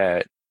market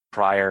fit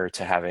prior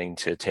to having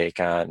to take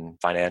on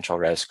financial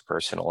risk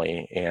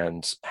personally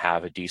and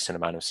have a decent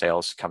amount of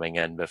sales coming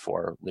in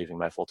before leaving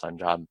my full-time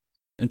job.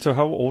 And so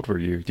how old were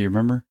you? Do you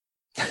remember?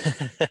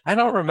 I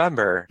don't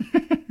remember.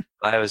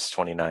 I was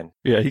 29.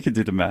 Yeah, he could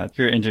do the math.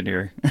 You're an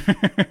engineer.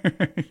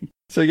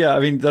 So yeah, I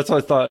mean, that's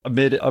what I thought,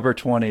 mid upper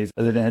 20s.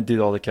 I didn't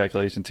do all the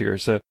calculations here.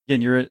 So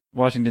again, you're at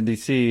Washington,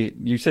 D.C.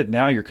 You said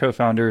now your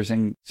co-founder is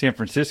in San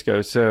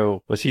Francisco.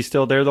 So was he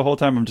still there the whole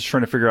time? I'm just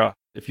trying to figure out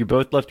if you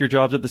both left your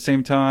jobs at the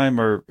same time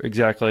or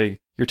exactly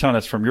you're telling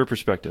us from your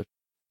perspective.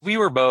 We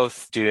were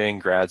both doing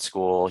grad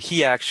school.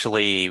 He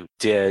actually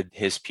did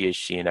his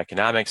PhD in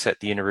economics at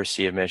the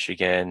University of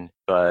Michigan,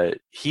 but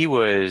he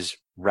was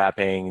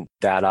wrapping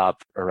that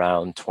up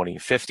around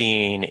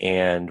 2015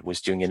 and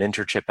was doing an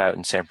internship out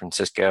in San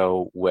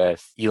Francisco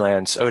with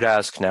Elance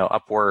Odesk, now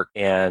Upwork,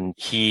 and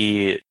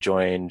he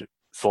joined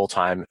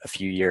full-time a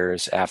few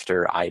years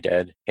after I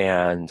did.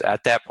 And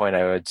at that point,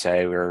 I would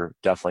say we were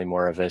definitely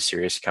more of a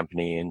serious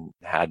company and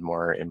had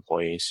more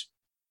employees.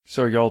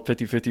 So are y'all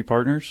 50-50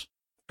 partners?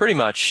 Pretty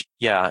much,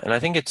 yeah. And I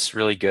think it's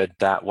really good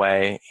that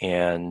way.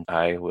 And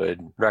I would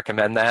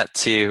recommend that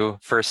to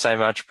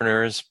first-time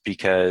entrepreneurs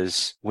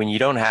because when you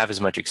don't have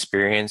as much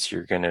experience,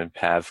 you're going to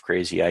have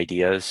crazy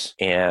ideas.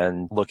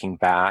 And looking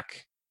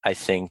back, I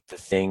think the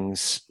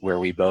things where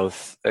we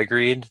both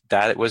agreed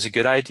that it was a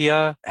good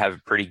idea have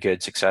a pretty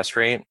good success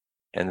rate.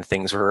 And the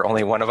things where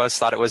only one of us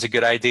thought it was a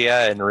good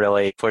idea and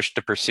really pushed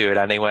to pursue it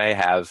anyway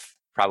have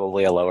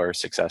probably a lower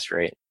success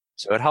rate.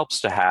 So it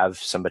helps to have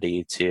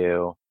somebody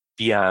to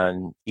be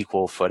on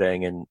equal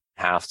footing and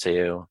have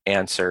to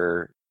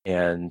answer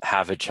and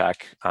have a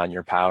check on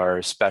your power,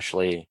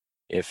 especially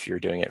if you're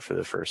doing it for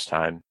the first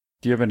time.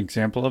 Do you have an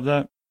example of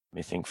that? Let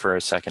me think for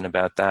a second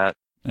about that.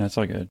 That's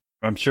all good.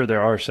 I'm sure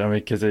there are some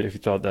because if you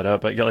thought that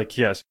up, but like,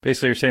 yes,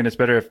 basically you're saying it's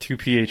better if 2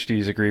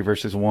 PhDs agree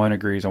versus one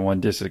agrees and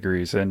one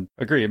disagrees. And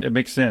agree, it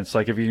makes sense.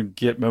 Like if you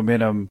get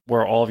momentum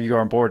where all of you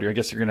are on board, I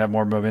guess you're going to have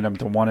more momentum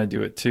to want to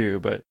do it too.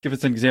 But give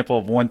us an example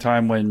of one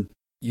time when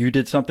you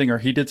did something or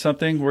he did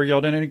something where y'all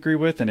didn't agree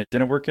with and it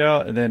didn't work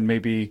out, and then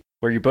maybe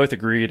where you both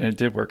agreed and it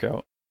did work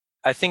out.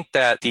 I think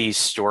that the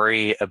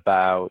story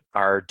about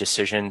our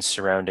decisions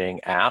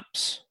surrounding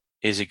apps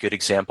is a good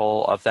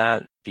example of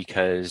that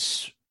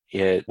because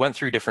it went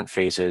through different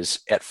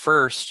phases. At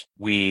first,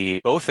 we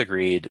both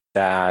agreed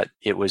that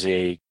it was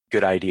a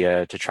good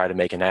idea to try to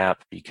make an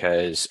app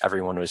because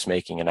everyone was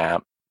making an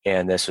app,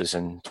 and this was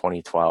in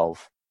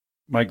 2012.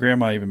 My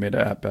grandma even made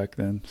an app back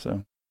then,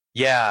 so...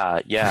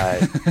 Yeah.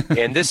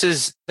 And this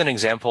is an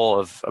example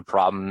of a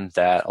problem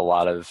that a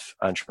lot of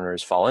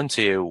entrepreneurs fall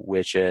into,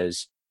 which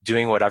is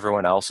doing what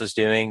everyone else is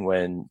doing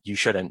when you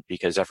shouldn't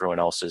because everyone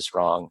else is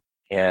wrong.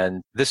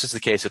 And this is the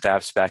case with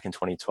apps back in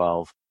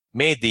 2012.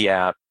 Made the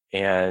app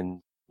and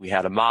we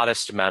had a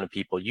modest amount of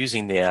people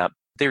using the app.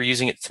 They were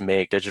using it to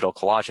make digital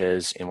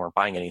collages and weren't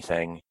buying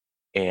anything.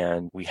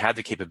 And we had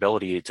the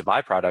capability to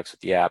buy products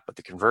with the app, but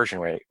the conversion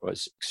rate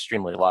was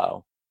extremely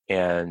low.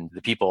 And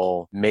the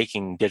people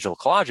making digital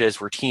collages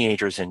were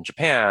teenagers in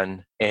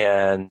Japan,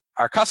 and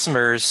our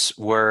customers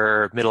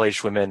were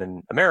middle-aged women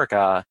in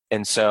America.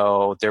 And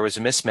so there was a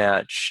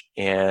mismatch,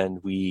 and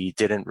we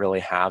didn't really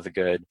have a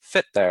good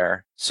fit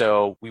there.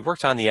 So we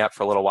worked on the app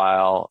for a little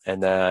while,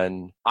 and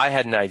then I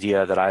had an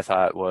idea that I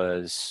thought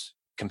was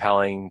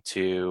compelling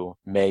to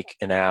make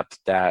an app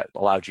that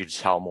allowed you to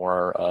tell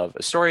more of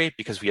a story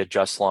because we had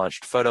just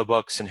launched photo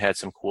books and had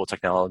some cool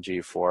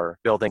technology for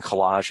building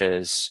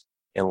collages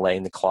and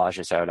laying the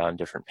collages out on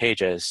different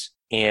pages.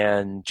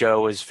 And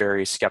Joe was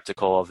very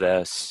skeptical of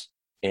this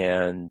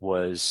and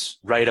was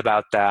right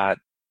about that.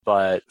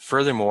 But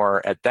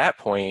furthermore, at that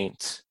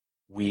point,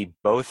 we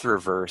both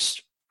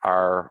reversed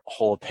our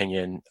whole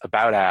opinion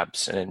about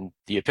apps. And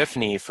the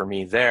epiphany for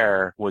me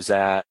there was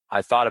that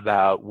I thought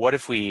about what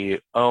if we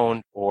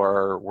owned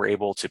or were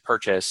able to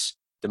purchase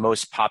the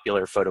most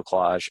popular photo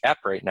collage app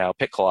right now,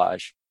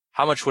 PicCollage.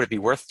 How much would it be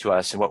worth to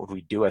us and what would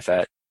we do with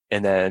it?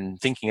 And then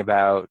thinking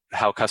about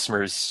how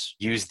customers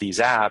use these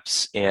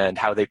apps and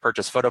how they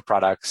purchase photo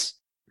products,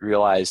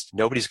 realized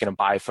nobody's going to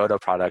buy photo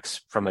products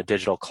from a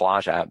digital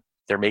collage app.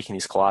 They're making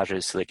these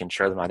collages so they can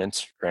share them on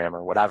Instagram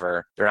or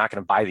whatever. They're not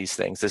going to buy these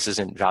things. This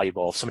isn't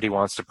valuable. If somebody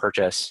wants to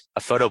purchase a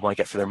photo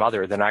blanket for their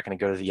mother, they're not going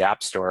to go to the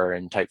app store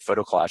and type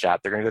photo collage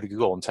app. They're going to go to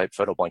Google and type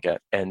photo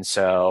blanket. And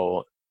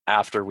so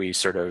after we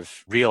sort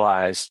of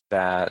realized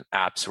that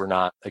apps were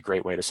not a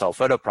great way to sell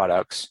photo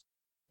products,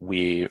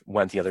 we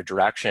went the other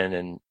direction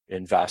and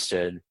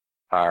invested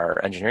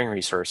our engineering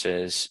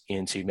resources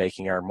into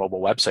making our mobile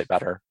website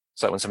better.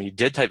 So that when somebody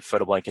did type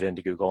photo blanket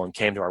into Google and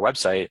came to our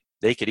website,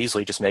 they could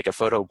easily just make a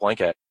photo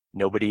blanket.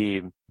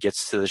 Nobody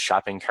gets to the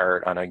shopping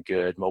cart on a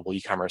good mobile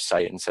e-commerce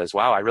site and says,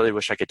 wow, I really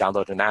wish I could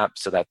download an app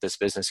so that this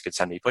business could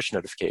send me push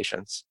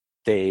notifications.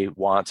 They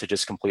want to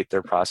just complete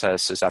their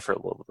process as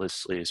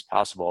effortlessly as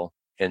possible.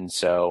 And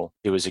so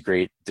it was a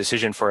great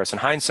decision for us in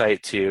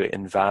hindsight to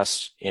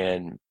invest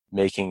in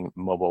making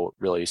mobile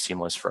really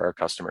seamless for our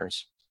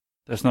customers.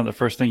 That's not the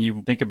first thing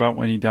you think about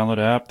when you download an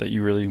app, that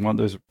you really want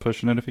those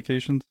push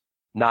notifications?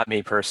 Not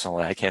me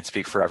personally. I can't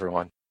speak for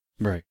everyone.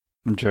 Right.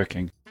 I'm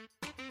joking.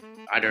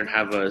 I don't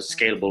have a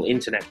scalable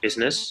internet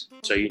business.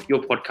 So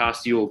your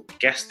podcast, your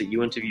guests that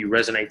you interview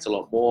resonates a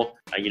lot more.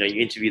 You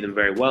interview them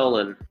very well,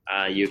 and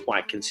you're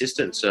quite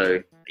consistent.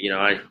 So,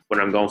 when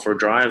I'm going for a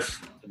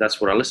drive,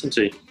 that's what I listen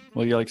to.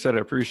 Well, yeah, like I said, I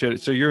appreciate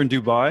it. So you're in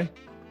Dubai?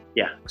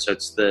 Yeah. So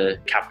it's the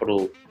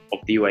capital of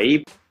the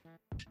UAE.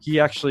 He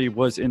actually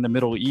was in the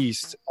Middle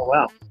East. Oh,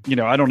 wow.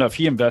 I don't know if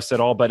he invests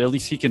at all, but at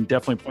least he can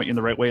definitely point you in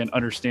the right way and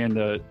understand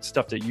the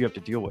stuff that you have to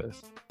deal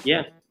with.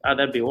 Yeah,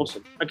 that'd be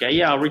awesome. Okay,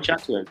 yeah, I'll reach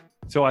out to him.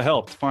 So I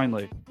helped,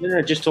 finally.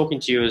 Just talking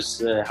to you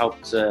has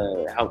helped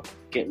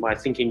get my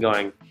thinking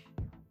going.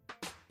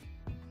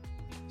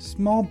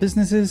 Small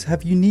businesses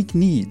have unique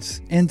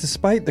needs, and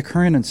despite the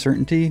current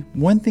uncertainty,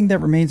 one thing that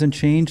remains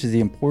unchanged is the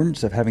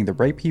importance of having the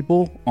right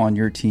people on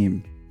your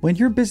team. When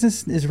your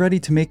business is ready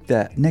to make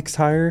that next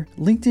hire,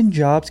 LinkedIn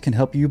Jobs can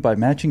help you by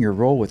matching your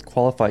role with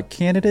qualified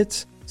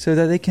candidates so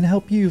that they can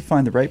help you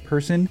find the right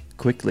person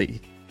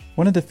quickly.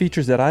 One of the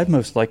features that I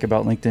most like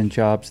about LinkedIn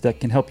Jobs that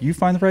can help you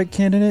find the right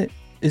candidate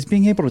is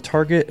being able to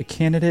target a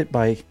candidate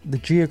by the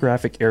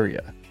geographic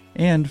area.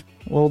 And,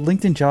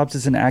 LinkedIn Jobs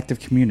is an active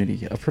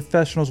community of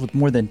professionals with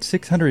more than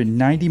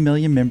 690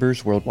 million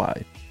members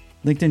worldwide.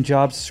 LinkedIn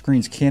Jobs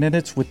screens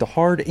candidates with the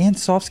hard and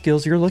soft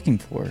skills you're looking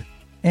for,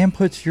 and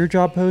puts your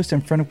job post in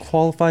front of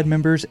qualified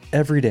members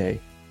every day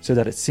so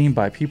that it's seen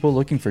by people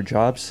looking for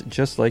jobs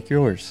just like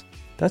yours.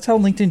 That's how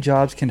LinkedIn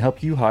Jobs can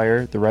help you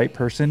hire the right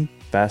person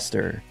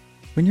faster.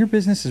 When your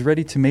business is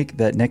ready to make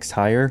that next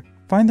hire,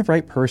 find the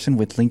right person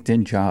with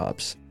LinkedIn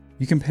Jobs.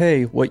 You can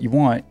pay what you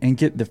want and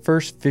get the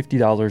first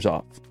 $50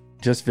 off.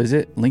 Just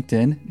visit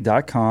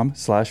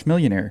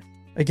linkedin.com/millionaire.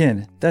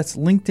 Again, that's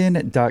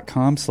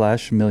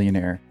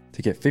linkedin.com/millionaire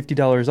to get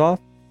 $50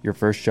 off your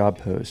first job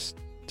post.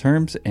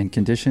 Terms and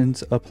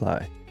conditions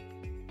apply.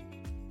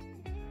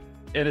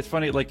 And it's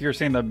funny, like you're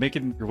saying, that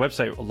making your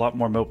website a lot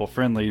more mobile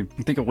friendly.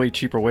 I think a way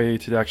cheaper way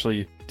to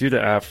actually do the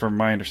app, from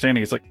my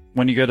understanding, is like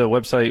when you go to a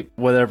website,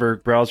 whatever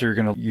browser you're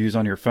going to use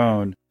on your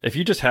phone, if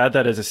you just had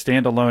that as a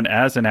standalone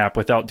as an app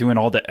without doing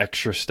all the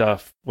extra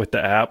stuff with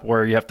the app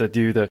where you have to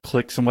do the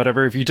clicks and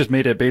whatever, if you just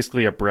made it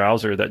basically a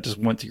browser that just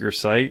went to your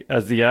site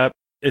as the app,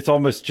 it's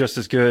almost just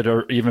as good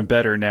or even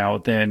better now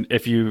than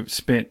if you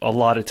spent a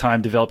lot of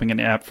time developing an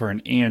app for an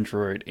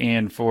Android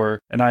and for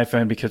an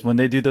iPhone, because when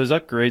they do those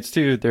upgrades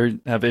too, they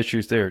have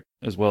issues there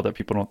as well that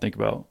people don't think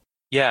about.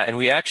 Yeah, and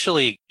we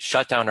actually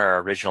shut down our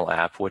original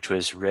app, which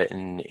was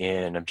written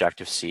in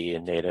Objective-C, a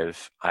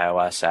native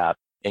iOS app,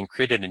 and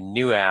created a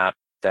new app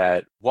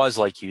that was,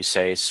 like you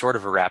say, sort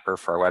of a wrapper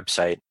for our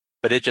website,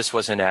 but it just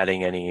wasn't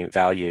adding any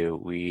value.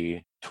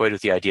 We toyed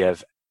with the idea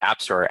of App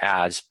Store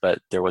ads, but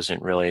there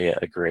wasn't really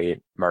a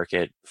great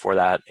market for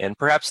that. And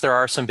perhaps there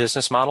are some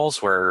business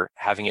models where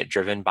having it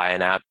driven by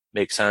an app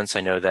makes sense.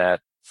 I know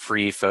that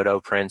free photo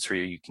prints, where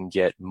you can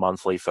get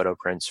monthly photo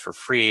prints for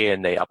free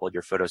and they upload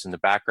your photos in the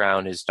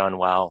background, is done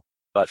well.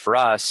 But for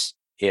us,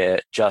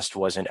 it just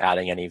wasn't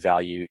adding any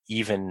value,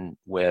 even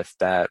with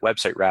that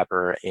website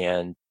wrapper.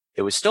 And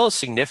it was still a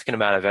significant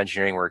amount of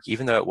engineering work,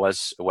 even though it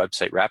was a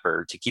website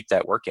wrapper, to keep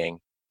that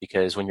working.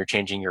 Because when you're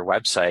changing your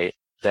website,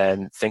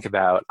 then think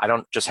about, I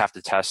don't just have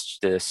to test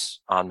this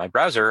on my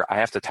browser. I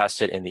have to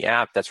test it in the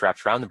app that's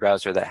wrapped around the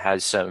browser that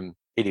has some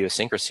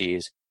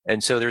idiosyncrasies.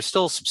 And so there's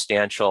still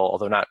substantial,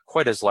 although not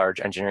quite as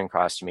large, engineering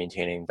costs to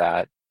maintaining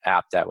that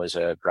app that was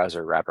a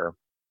browser wrapper.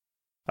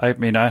 I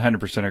mean, I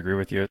 100% agree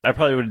with you. I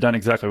probably would have done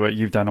exactly what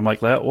you've done. I'm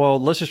like, well,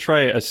 let's just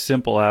try a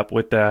simple app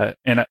with that.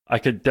 And I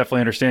could definitely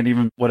understand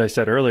even what I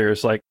said earlier.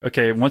 It's like,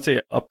 okay, once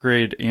they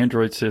upgrade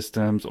Android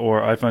systems or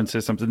iPhone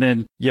systems, and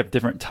then you have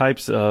different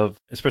types of,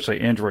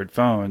 especially Android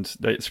phones,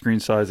 the screen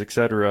size,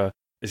 etc.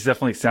 It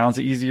definitely sounds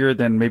easier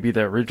than maybe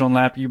the original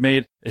app you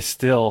made. It's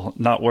still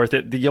not worth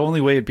it. The only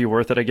way it'd be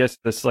worth it, I guess,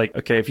 is like,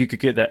 okay, if you could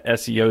get that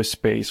SEO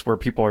space where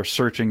people are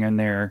searching in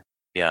there.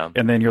 Yeah.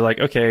 And then you're like,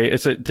 okay,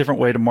 it's a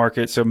different way to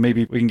market. So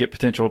maybe we can get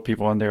potential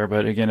people in there.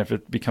 But again, if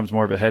it becomes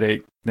more of a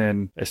headache,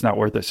 then it's not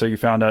worth it. So you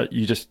found out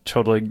you just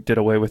totally did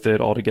away with it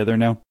altogether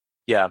now?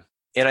 Yeah.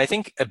 And I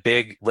think a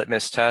big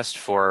litmus test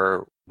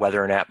for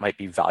whether an app might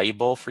be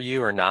valuable for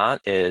you or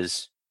not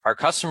is, are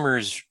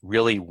customers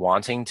really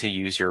wanting to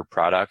use your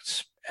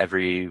products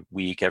every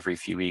week, every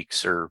few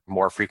weeks, or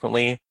more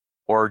frequently?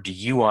 Or do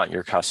you want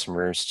your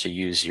customers to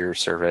use your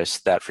service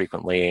that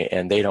frequently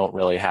and they don't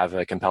really have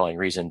a compelling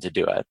reason to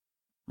do it?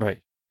 Right.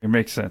 It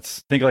makes sense.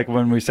 I think like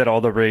when we said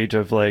all the rage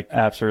of like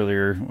apps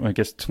earlier, I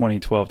guess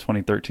 2012,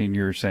 2013,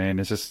 you were saying,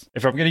 it's just,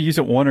 if I'm going to use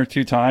it one or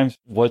two times,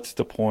 what's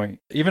the point?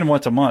 Even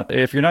once a month,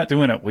 if you're not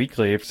doing it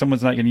weekly, if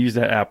someone's not going to use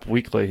that app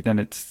weekly, then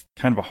it's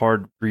kind of a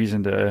hard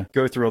reason to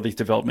go through all these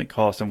development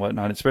costs and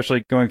whatnot,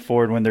 especially going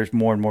forward when there's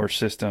more and more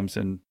systems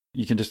and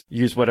you can just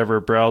use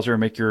whatever browser,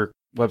 make your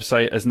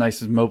website as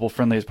nice as mobile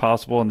friendly as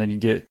possible, and then you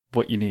get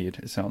what you need,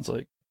 it sounds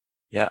like.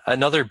 Yeah,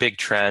 another big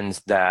trend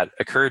that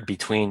occurred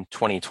between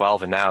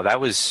 2012 and now,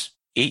 that was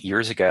 8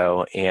 years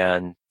ago,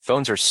 and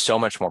phones are so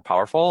much more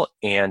powerful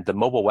and the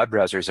mobile web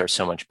browsers are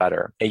so much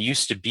better. It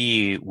used to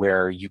be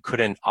where you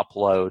couldn't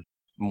upload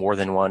more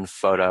than one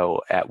photo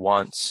at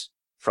once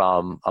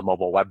from a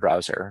mobile web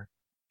browser.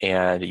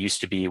 And it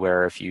used to be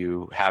where if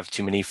you have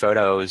too many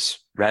photos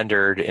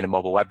rendered in a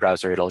mobile web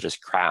browser, it'll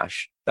just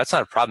crash. That's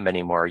not a problem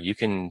anymore. You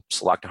can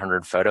select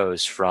 100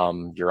 photos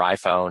from your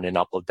iPhone and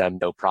upload them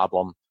no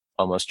problem,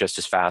 almost just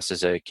as fast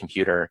as a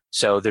computer.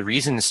 So the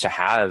reasons to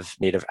have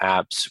native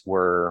apps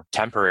were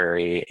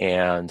temporary,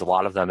 and a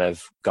lot of them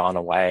have gone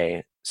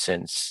away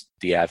since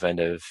the advent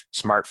of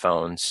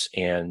smartphones,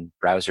 and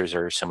browsers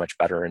are so much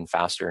better and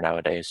faster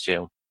nowadays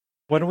too.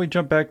 Why don't we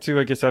jump back to,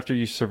 I guess, after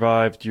you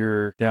survived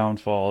your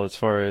downfall as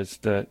far as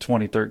the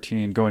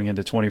 2013 going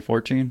into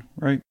 2014,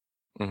 right?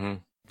 Mm-hmm.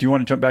 Do you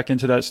want to jump back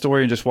into that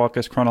story and just walk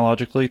us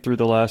chronologically through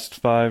the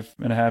last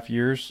 5.5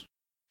 years?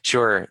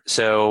 Sure.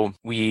 So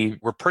we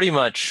were pretty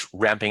much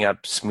ramping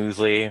up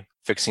smoothly,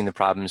 fixing the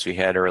problems we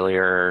had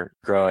earlier,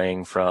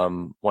 growing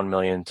from 1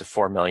 million to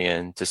 4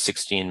 million to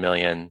 16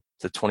 million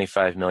to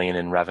 25 million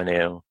in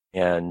revenue,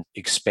 and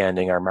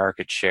expanding our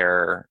market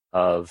share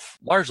of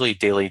largely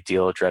daily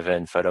deal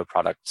driven photo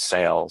product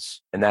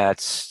sales. And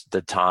that's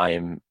the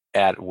time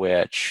at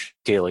which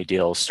daily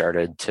deals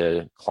started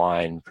to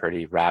decline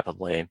pretty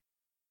rapidly.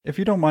 If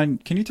you don't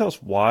mind, can you tell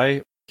us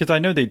why? Because I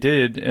know they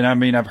did. And I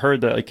mean, I've heard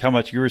that, like, how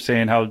much you were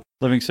saying how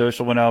Living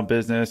Social went out of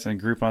business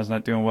and Groupon's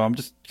not doing well. I'm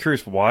just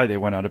curious why they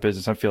went out of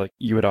business. I feel like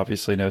you would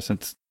obviously know,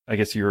 since I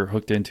guess you were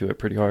hooked into it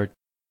pretty hard.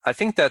 I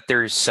think that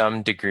there's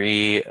some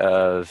degree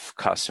of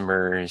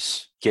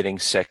customers getting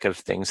sick of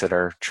things that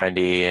are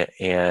trendy,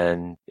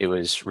 and it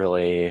was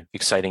really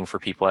exciting for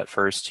people at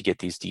first to get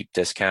these deep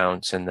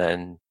discounts, and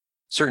then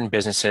certain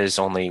businesses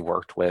only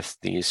worked with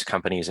these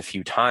companies a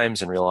few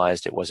times and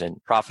realized it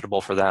wasn't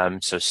profitable for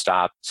them, so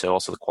stopped. So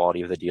also the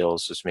quality of the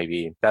deals was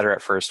maybe better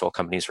at first while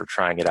companies were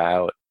trying it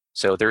out.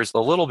 So there's a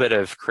little bit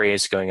of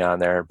craze going on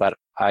there, but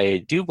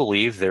I do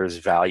believe there's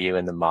value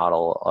in the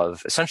model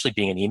of essentially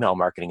being an email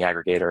marketing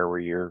aggregator where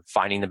you're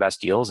finding the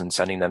best deals and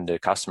sending them to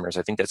customers.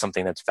 I think that's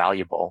something that's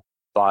valuable.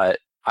 But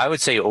I would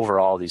say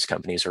overall, these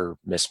companies are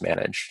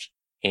mismanaged,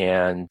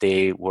 and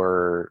they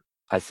were,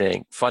 I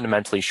think,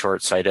 fundamentally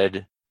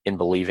short-sighted in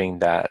believing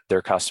that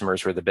their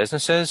customers were the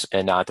businesses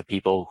and not the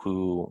people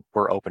who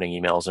were opening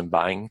emails and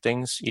buying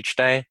things each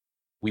day.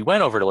 We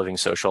went over to Living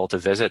Social to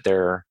visit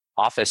their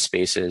office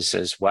spaces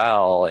as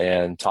well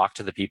and talk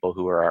to the people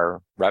who are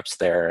our reps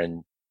there.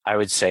 And I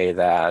would say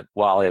that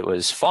while it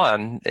was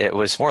fun, it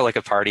was more like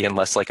a party and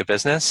less like a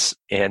business.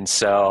 And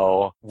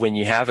so when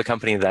you have a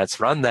company that's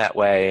run that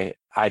way,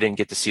 I didn't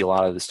get to see a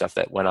lot of the stuff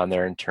that went on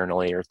there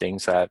internally, or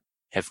things that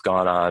have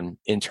gone on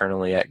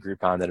internally at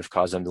Groupon that have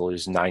caused them to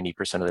lose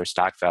 90% of their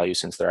stock value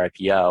since their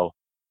IPO.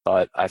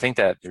 But I think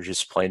that they're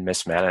just plain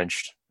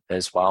mismanaged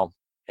as well,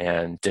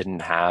 and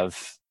didn't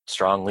have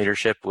strong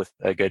leadership with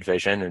a good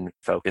vision and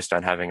focused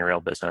on having a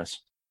real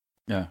business.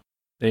 Yeah.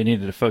 They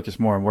needed to focus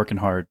more on working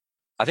hard.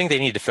 I think they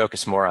need to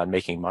focus more on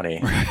making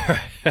money.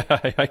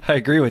 I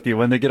agree with you.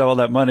 When they get all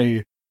that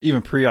money,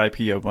 even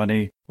pre-IPO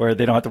money, where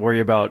they don't have to worry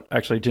about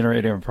actually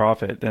generating a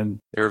profit, then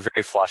they were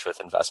very flush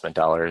with investment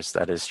dollars.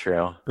 That is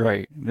true.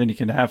 Right. Then you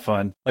can have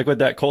fun. Like with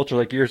that culture,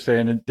 like you're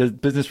saying, does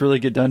business really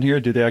get done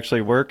here? Do they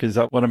actually work? Is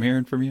that what I'm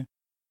hearing from you?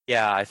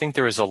 Yeah, I think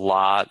there was a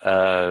lot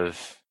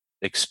of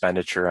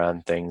expenditure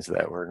on things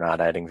that were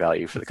not adding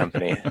value for the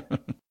company.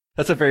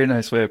 That's a very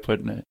nice way of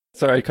putting it.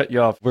 Sorry, I cut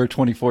you off. We're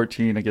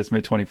 2014, I guess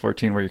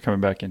mid-2014, where you're coming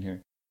back in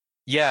here.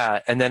 Yeah,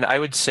 and then I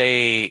would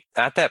say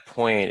at that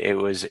point, it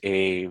was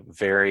a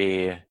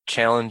very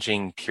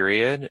challenging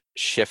period,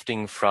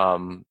 shifting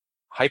from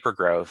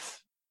hypergrowth,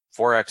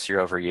 4x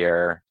year over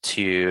year,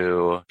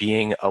 to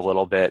being a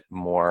little bit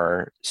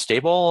more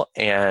stable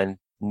and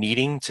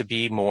needing to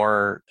be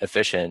more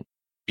efficient,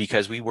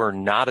 because we were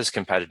not as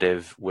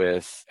competitive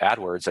with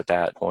AdWords at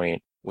that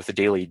point. With a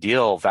daily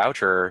deal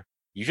voucher,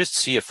 you just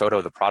see a photo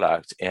of the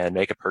product and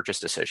make a purchase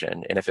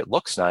decision. And if it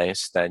looks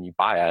nice, then you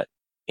buy it.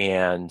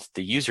 And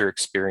the user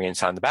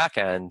experience on the back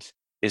end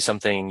is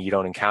something you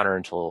don't encounter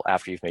until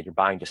after you've made your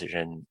buying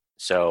decision.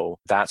 So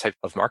that type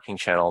of marketing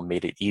channel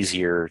made it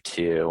easier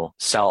to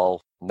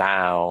sell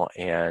now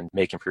and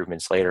make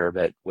improvements later.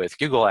 But with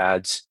Google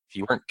Ads, if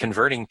you weren't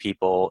converting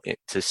people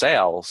to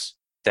sales,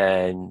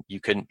 then you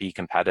couldn't be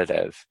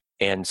competitive.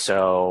 And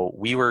so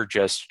we were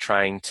just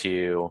trying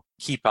to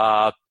keep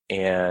up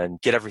and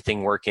get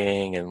everything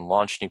working and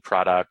launch new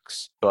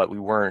products, but we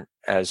weren't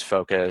as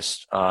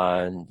focused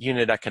on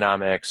unit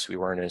economics. We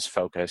weren't as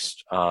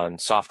focused on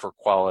software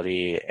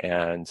quality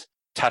and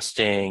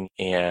testing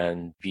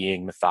and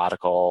being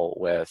methodical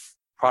with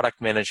product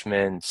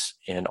management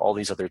and all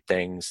these other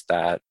things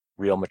that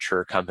real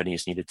mature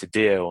companies needed to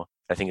do.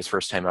 I think as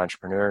first-time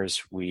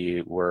entrepreneurs,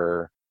 we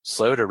were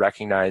slow to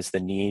recognize the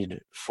need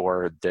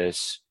for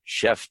this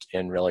shift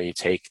and really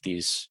take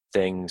these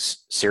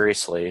things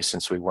seriously,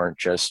 since we weren't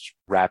just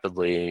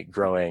rapidly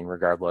growing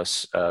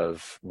regardless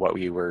of what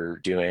we were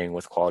doing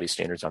with quality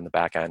standards on the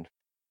back end.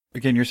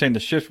 Again, you're saying the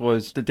shift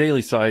was the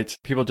daily sites.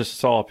 People just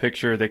saw a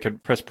picture, they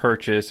could press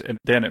purchase, and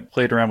then it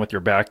played around with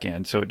your back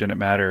end, so it didn't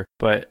matter.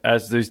 But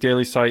as those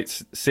daily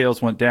sites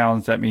sales went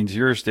down, that means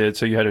yours did.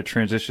 So you had to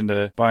transition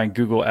to buying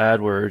Google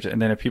AdWords.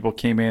 And then if people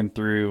came in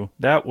through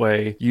that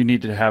way, you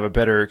needed to have a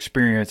better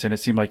experience. And it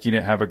seemed like you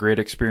didn't have a great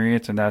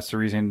experience. And that's the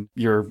reason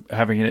you're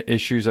having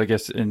issues, I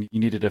guess, and you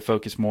needed to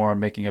focus more on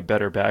making a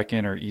better back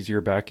end or easier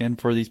back end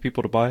for these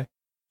people to buy.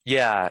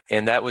 Yeah,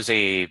 and that was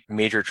a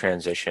major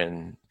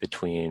transition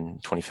between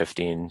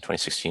 2015,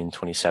 2016,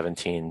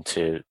 2017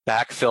 to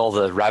backfill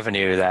the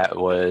revenue that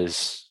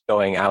was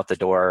going out the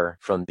door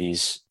from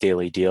these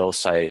daily deal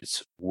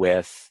sites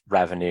with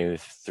revenue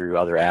through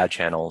other ad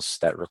channels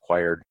that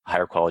required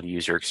higher quality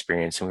user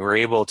experience. And we were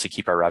able to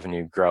keep our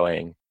revenue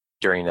growing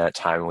during that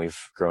time.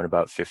 We've grown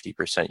about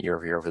 50% year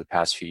over year over the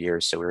past few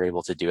years. So we were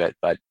able to do it,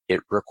 but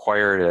it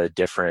required a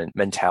different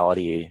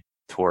mentality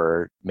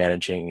toward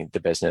managing the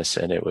business,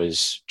 and it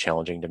was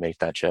challenging to make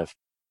that shift.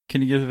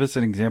 Can you give us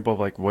an example of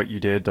like what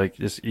you did, like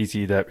just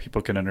easy that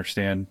people can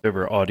understand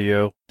over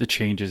audio, the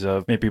changes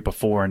of maybe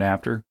before and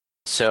after?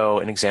 So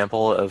an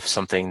example of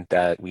something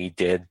that we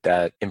did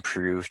that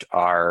improved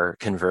our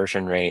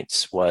conversion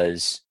rates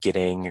was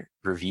getting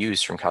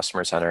reviews from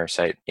customers on our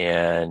site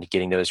and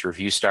getting those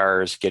review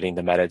stars, getting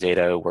the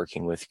metadata,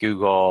 working with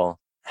Google,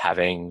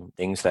 having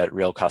things that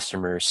real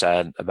customers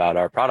said about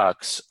our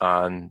products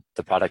on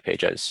the product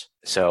pages.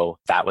 So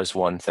that was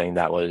one thing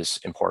that was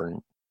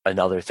important.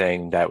 Another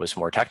thing that was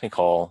more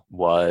technical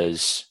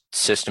was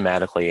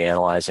systematically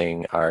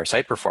analyzing our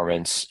site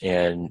performance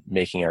and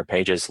making our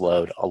pages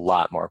load a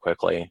lot more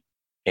quickly.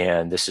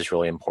 And this is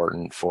really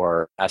important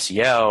for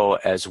SEO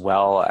as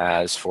well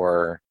as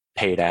for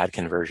paid ad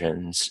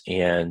conversions.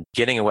 And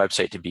getting a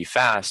website to be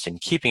fast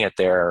and keeping it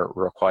there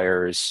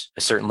requires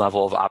a certain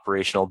level of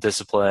operational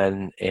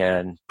discipline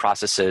and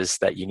processes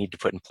that you need to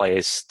put in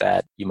place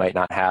that you might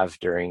not have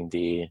during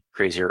the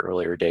crazier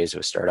earlier days of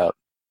a startup.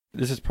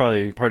 This is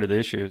probably part of the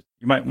issue.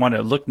 You might want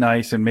to look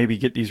nice and maybe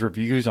get these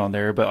reviews on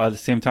there, but at the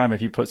same time,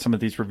 if you put some of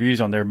these reviews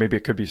on there, maybe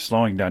it could be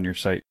slowing down your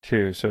site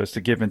too. So it's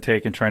the give and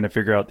take and trying to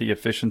figure out the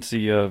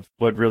efficiency of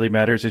what really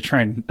matters and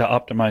trying to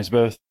optimize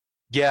both.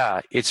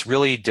 Yeah, it's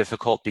really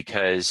difficult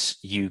because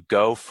you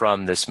go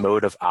from this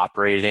mode of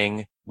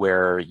operating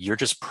where you're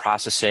just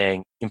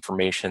processing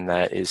information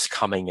that is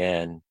coming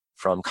in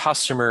from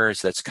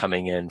customers, that's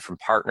coming in from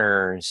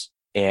partners,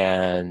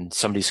 and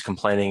somebody's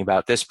complaining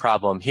about this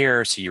problem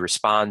here. So you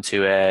respond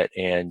to it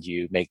and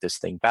you make this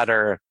thing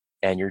better.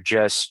 And you're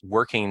just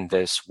working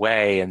this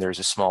way, and there's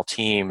a small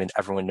team and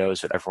everyone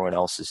knows what everyone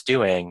else is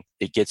doing.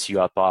 It gets you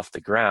up off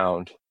the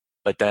ground.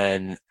 But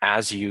then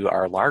as you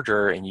are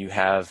larger and you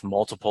have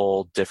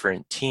multiple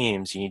different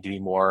teams, you need to be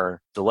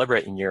more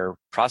deliberate in your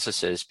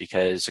processes,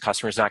 because the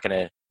customer is not going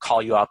to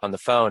call you up on the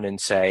phone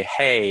and say,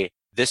 hey,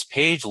 this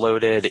page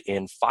loaded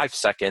in 5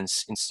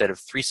 seconds instead of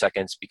 3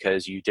 seconds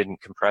because you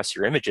didn't compress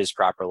your images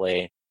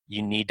properly.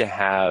 You need to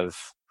have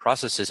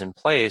processes in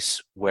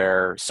place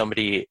where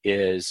somebody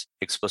is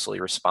explicitly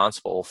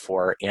responsible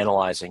for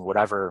analyzing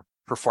whatever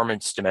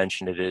performance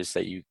dimension it is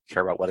that you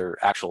care about, whether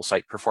actual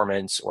site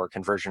performance or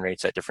conversion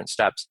rates at different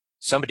steps.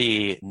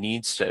 Somebody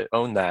needs to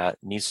own that,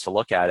 needs to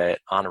look at it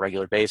on a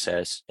regular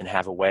basis and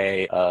have a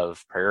way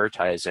of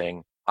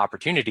prioritizing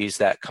opportunities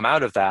that come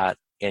out of that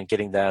and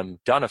getting them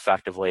done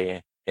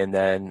effectively, and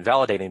then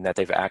validating that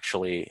they've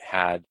actually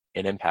had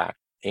an impact.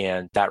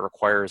 And that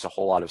requires a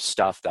whole lot of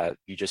stuff that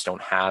you just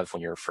don't have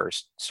when you're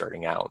first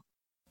starting out.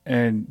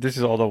 And this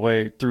is all the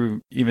way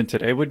through even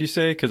today, would you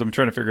say? Because I'm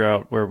trying to figure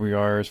out where we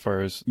are as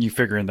far as you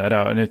figuring that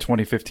out. And in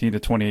 2015 to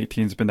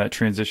 2018 has been that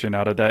transition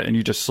out of that. And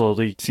you just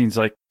slowly, seems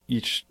like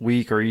each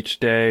week or each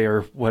day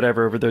or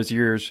whatever over those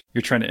years,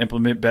 you're trying to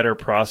implement better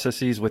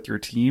processes with your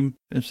team,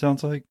 it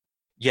sounds like.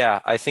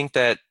 Yeah, I think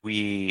that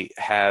we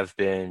have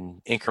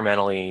been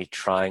incrementally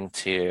trying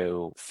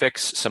to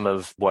fix some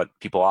of what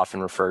people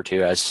often refer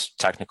to as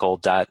technical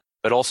debt,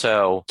 but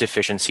also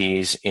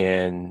deficiencies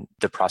in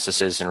the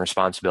processes and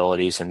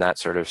responsibilities and that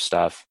sort of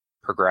stuff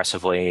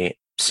progressively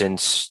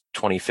since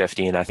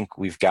 2015. I think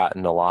we've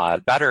gotten a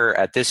lot better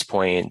at this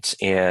point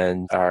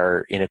and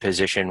are in a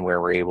position where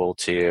we're able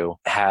to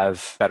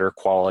have better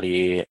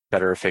quality,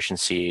 better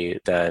efficiency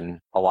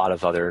than a lot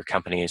of other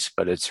companies,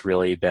 but it's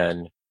really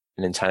been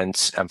an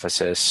intense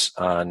emphasis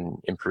on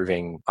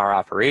improving our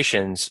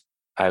operations,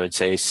 I would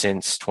say,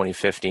 since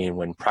 2015,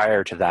 when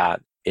prior to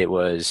that, it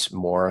was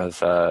more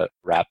of a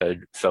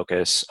rapid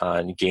focus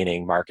on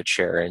gaining market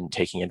share and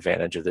taking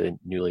advantage of the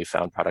newly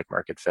found product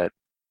market fit.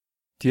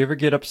 Do you ever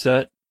get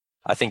upset?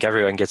 I think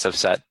everyone gets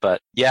upset,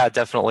 but yeah,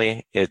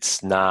 definitely.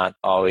 It's not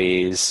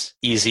always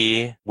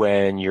easy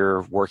when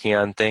you're working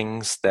on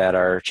things that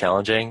are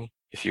challenging.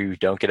 If you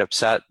don't get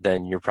upset,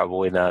 then you're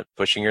probably not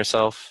pushing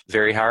yourself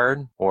very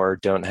hard or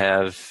don't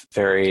have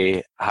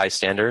very high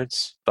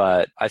standards.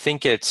 But I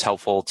think it's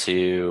helpful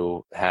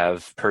to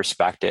have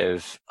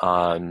perspective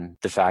on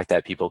the fact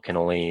that people can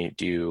only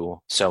do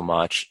so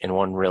much. And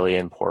one really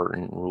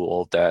important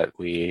rule that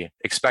we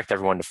expect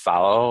everyone to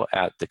follow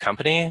at the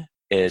company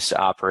is to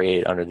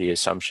operate under the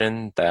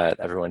assumption that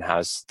everyone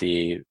has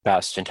the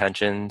best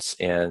intentions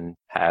and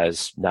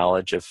has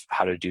knowledge of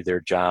how to do their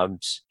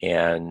jobs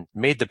and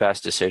made the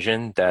best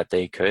decision that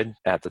they could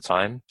at the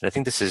time. And I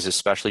think this is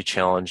especially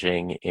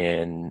challenging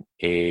in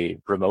a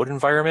remote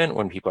environment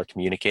when people are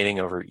communicating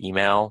over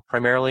email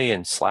primarily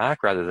and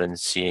Slack rather than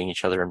seeing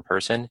each other in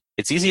person.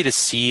 It's easy to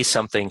see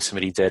something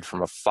somebody did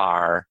from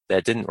afar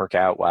that didn't work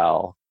out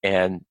well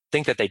and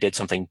think that they did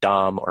something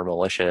dumb or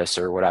malicious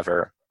or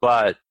whatever.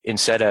 But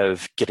instead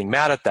of getting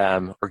mad at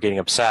them or getting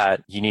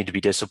upset, you need to be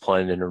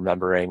disciplined and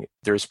remembering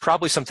there's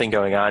probably something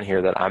going on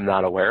here that I'm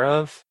not aware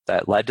of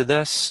that led to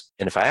this.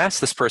 And if I ask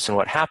this person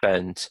what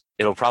happened,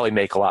 it'll probably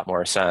make a lot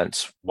more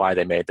sense why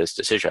they made this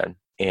decision.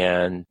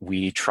 And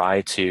we try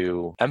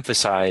to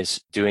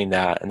emphasize doing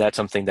that. And that's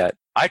something that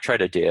I try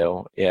to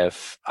do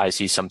if I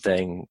see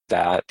something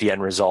that the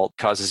end result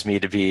causes me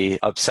to be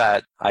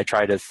upset. I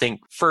try to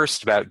think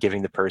first about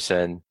giving the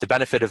person the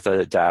benefit of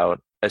the doubt,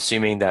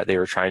 assuming that they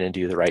were trying to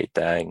do the right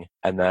thing,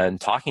 and then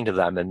talking to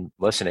them and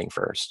listening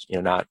first,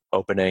 not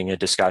opening a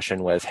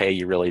discussion with, hey,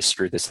 you really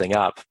screwed this thing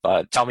up,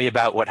 but tell me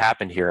about what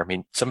happened here. I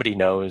mean, somebody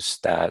knows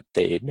that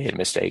they made a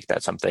mistake,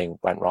 that something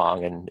went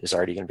wrong and is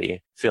already going to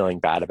be feeling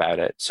bad about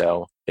it.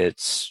 So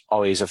it's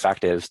always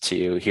effective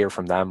to hear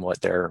from them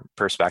what their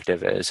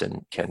perspective is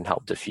and can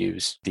help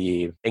diffuse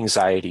the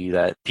anxiety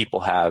that people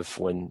have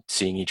when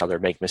seeing each other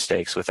make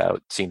mistakes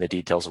without seeing the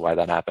details of why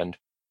that happened.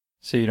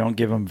 So you don't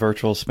give them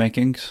virtual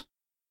spankings?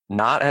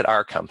 Not at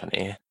our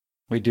company.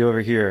 We do over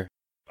here.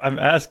 I'm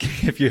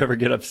asking if you ever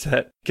get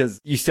upset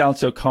because you sound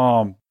so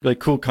calm, like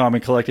cool, calm,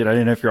 and collected. I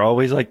didn't know if you're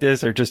always like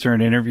this or just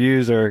during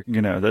interviews or,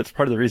 that's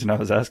part of the reason I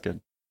was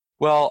asking.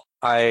 Well,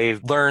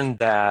 I learned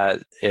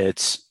that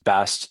it's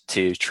best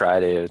to try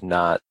to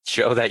not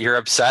show that you're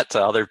upset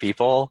to other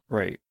people.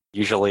 Right.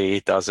 Usually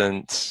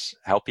doesn't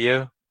help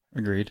you.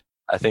 Agreed.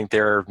 I think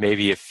there are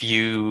maybe a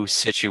few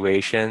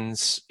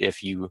situations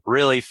if you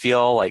really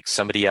feel like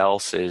somebody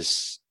else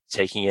is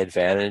taking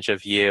advantage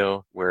of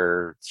you,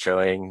 where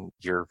showing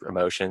your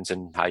emotions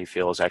and how you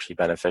feel is actually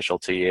beneficial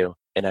to you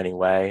in any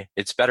way.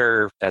 It's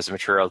better as a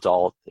mature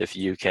adult if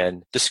you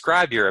can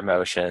describe your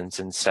emotions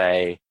and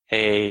say,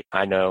 hey,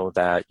 I know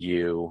that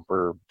you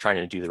were trying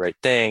to do the right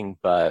thing,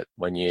 but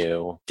when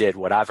you did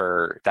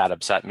whatever, that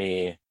upset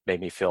me,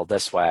 made me feel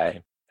this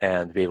way,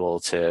 and be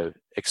able to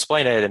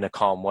explain it in a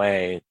calm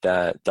way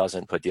that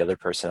doesn't put the other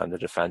person on the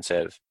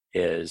defensive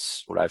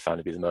is what I've found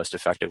to be the most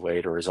effective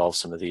way to resolve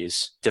some of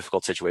these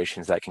difficult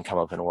situations that can come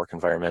up in a work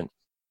environment.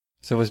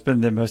 So what's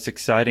been the most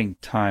exciting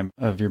time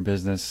of your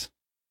business?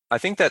 I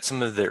think that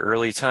some of the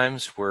early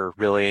times were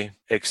really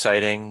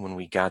exciting when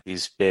we got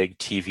these big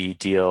TV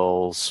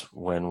deals,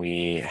 when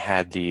we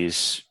had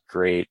these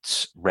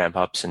great ramp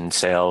ups in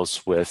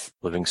sales with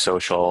Living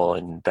Social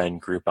and then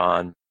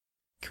Groupon.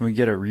 Can we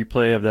get a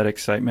replay of that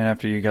excitement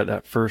after you got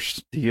that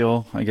first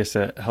deal? I guess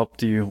that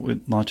helped you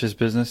with launch this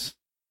business.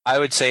 I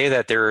would say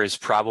that there is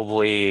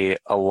probably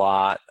a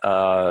lot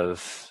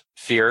of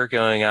fear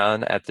going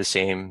on at the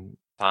same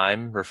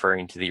time,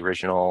 referring to the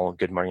original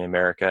Good Morning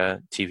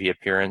America TV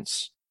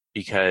appearance,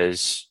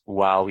 because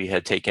while we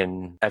had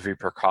taken every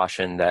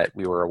precaution that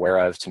we were aware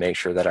of to make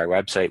sure that our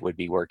website would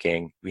be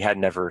working, we had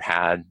never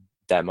had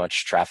that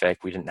much traffic.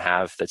 We didn't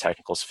have the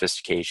technical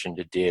sophistication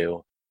to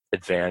do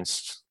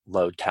advanced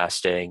load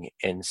testing.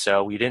 And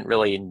so we didn't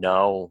really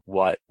know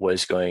what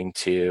was going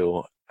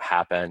to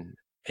happen.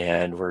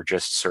 And we're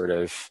just sort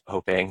of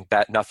hoping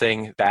that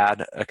nothing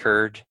bad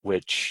occurred,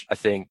 which I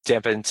think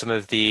dampened some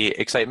of the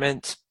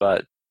excitement.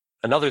 But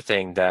another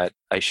thing that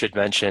I should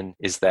mention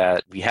is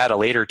that we had a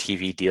later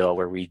TV deal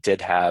where we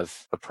did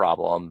have a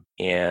problem,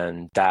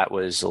 and that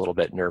was a little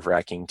bit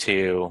nerve-wracking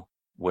too,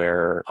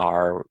 where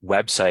our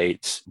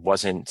website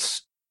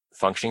wasn't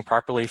functioning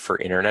properly for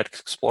Internet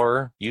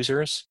Explorer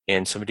users,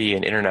 and somebody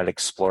in Internet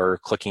Explorer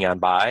clicking on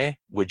buy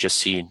would just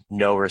see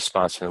no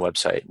response from the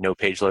website, no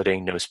page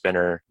loading, no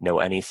spinner, no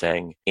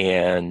anything.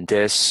 And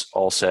this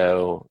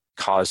also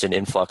caused an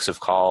influx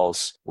of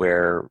calls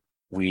where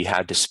we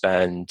had to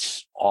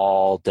spend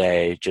all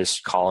day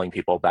just calling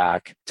people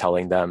back,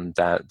 telling them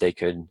that they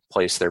could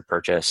place their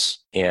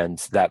purchase. And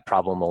that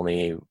problem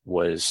only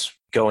was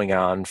going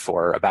on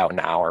for about an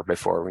hour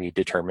before we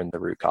determined the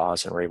root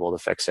cause and were able to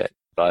fix it.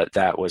 But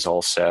that was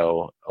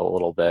also a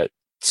little bit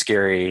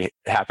scary,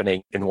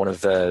 happening in one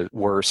of the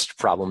worst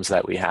problems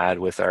that we had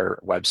with our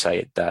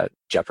website that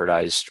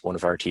jeopardized one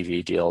of our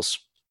TV deals.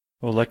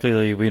 Well,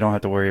 luckily, we don't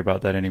have to worry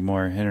about that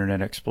anymore.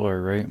 Internet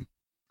Explorer, right?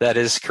 That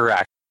is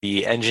correct.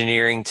 The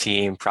engineering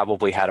team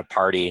probably had a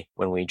party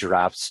when we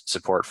dropped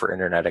support for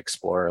Internet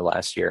Explorer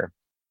last year.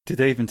 Do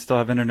they even still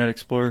have Internet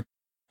Explorer?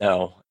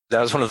 No. That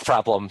was one of the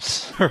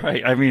problems.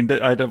 Right. I mean,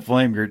 I don't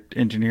blame your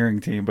engineering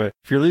team, but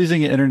if you're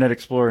losing Internet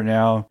Explorer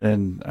now,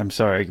 then I'm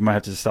sorry, you might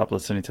have to stop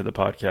listening to the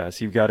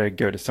podcast. You've got to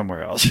go to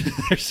somewhere else.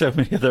 There's so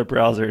many other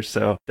browsers.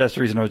 So that's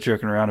the reason I was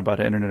joking around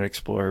about Internet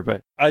Explorer. But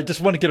I just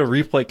want to get a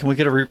replay. Can we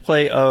get a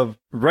replay of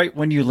right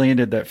when you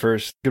landed that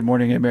first Good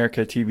Morning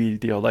America TV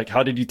deal? Like,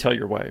 how did you tell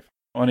your wife?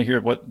 I want to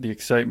hear what the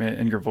excitement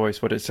in your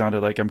voice, what it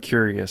sounded like. I'm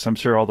curious. I'm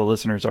sure all the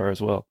listeners are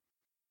as well.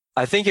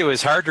 I think it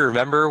was hard to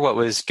remember what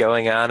was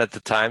going on at the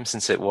time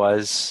since it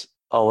was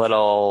a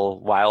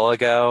little while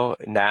ago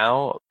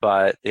now,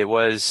 but it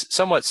was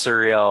somewhat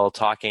surreal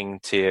talking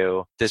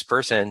to this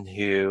person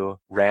who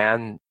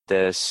ran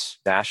this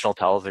national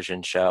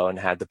television show and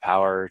had the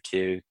power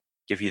to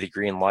give you the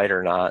green light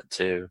or not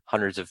to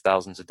hundreds of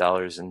thousands of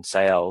dollars in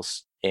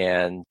sales.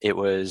 And it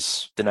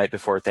was the night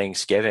before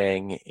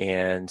Thanksgiving,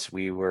 and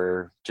we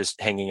were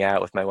just hanging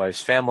out with my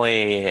wife's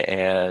family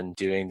and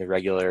doing the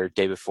regular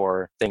day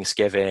before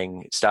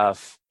Thanksgiving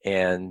stuff.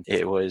 And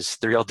it was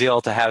the real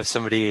deal to have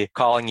somebody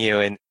calling you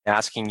and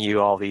asking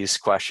you all these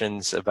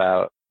questions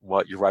about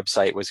what your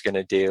website was going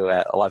to do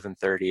at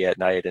 11:30 at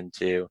night, and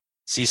to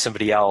see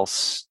somebody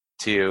else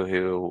too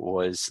who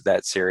was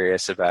that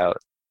serious about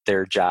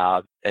their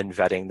job and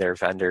vetting their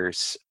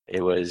vendors.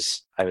 It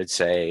was, I would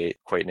say,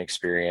 quite an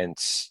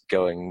experience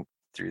going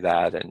through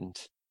that and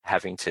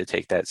having to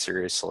take that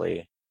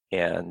seriously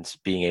and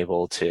being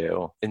able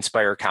to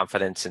inspire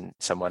confidence in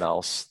someone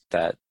else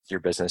that your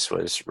business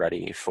was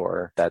ready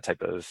for that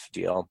type of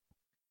deal.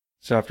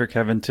 So after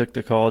Kevin took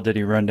the call, did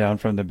he run down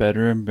from the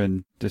bedroom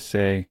and just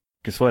say,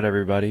 guess what,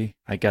 everybody?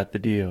 I got the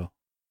deal?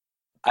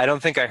 I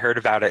don't think I heard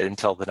about it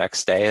until the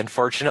next day,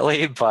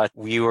 unfortunately, but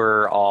we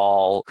were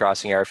all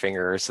crossing our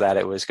fingers that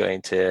it was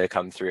going to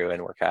come through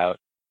and work out.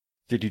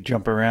 Did you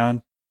jump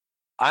around?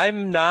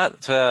 I'm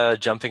not a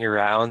jumping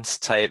around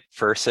type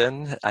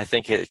person. I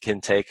think it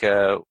can take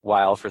a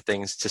while for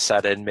things to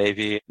set in.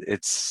 Maybe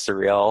it's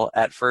surreal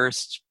at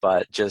first,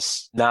 but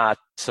just not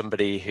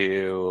somebody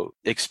who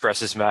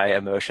expresses my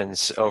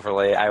emotions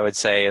overly, I would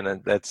say.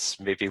 And that's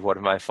maybe one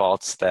of my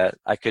faults, that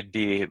I could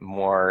be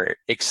more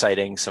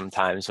exciting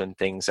sometimes when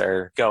things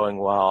are going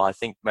well. I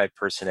think my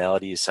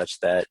personality is such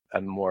that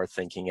I'm more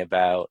thinking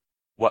about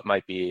what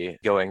might be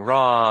going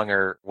wrong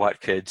or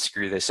what could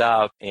screw this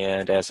up.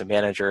 And as a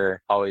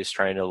manager, always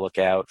trying to look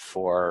out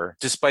for,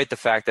 despite the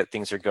fact that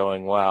things are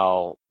going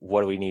well, what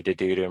do we need to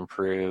do to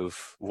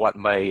improve? What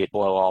might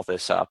blow all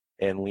this up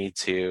and lead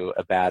to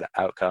a bad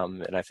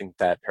outcome? And I think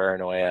that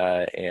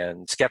paranoia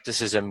and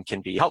skepticism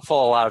can be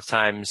helpful a lot of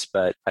times,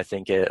 but I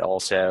think it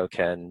also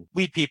can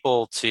lead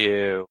people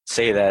to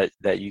say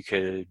that you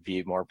could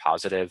be more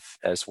positive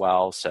as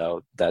well.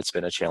 So that's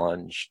been a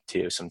challenge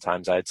too,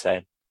 sometimes, I'd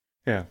say.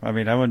 Yeah, I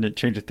mean, I wouldn't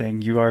change a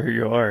thing. You are who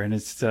you are, and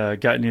it's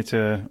gotten you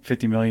to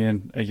 50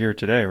 million a year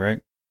today,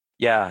 right?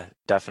 Yeah,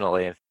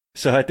 definitely.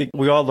 So I think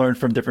we all learn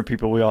from different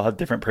people. We all have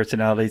different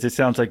personalities. It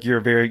sounds like you're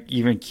a very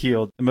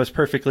even-keeled, the most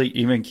perfectly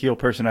even-keeled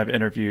person I've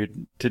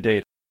interviewed to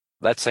date.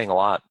 That's saying a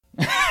lot.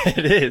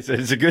 It is.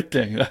 It's a good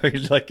thing. I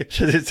mean, like,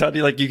 it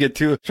sounded like you get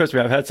too, trust me,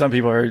 I've had some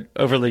people who are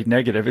overly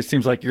negative. It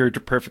seems like you're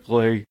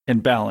perfectly in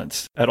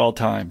balance at all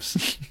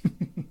times.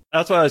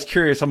 That's why I was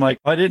curious. I'm like,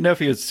 I didn't know if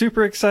he was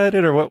super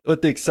excited or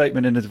what the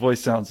excitement in his voice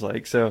sounds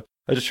like. So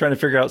I was just trying to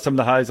figure out some of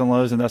the highs and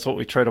lows, and that's what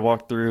we try to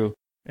walk through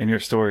in your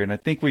story. And I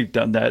think we've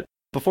done that.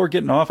 Before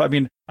getting off, I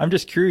mean, I'm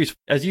just curious,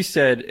 as you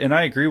said, and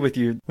I agree with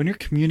you, when you're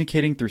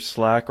communicating through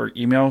Slack or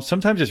email,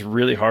 sometimes it's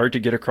really hard to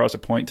get across a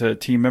point to a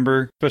team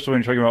member, especially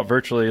when you're talking about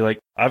virtually. Like,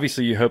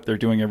 obviously you hope they're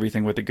doing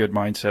everything with a good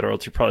mindset, or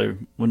else you probably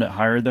wouldn't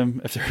hire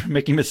them. If they're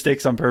making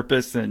mistakes on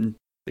purpose, then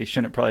they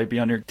shouldn't probably be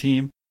on your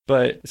team.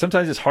 But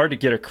sometimes it's hard to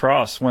get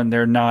across when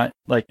they're not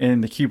like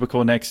in the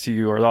cubicle next to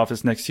you or the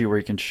office next to you where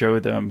you can show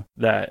them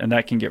that. And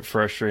that can get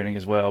frustrating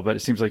as well. But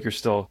it seems like you're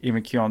still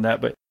even key on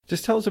that. But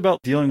just tell us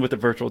about dealing with a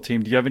virtual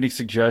team. Do you have any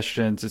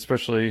suggestions,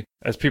 especially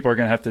as people are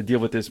going to have to deal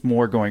with this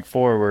more going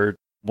forward?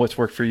 What's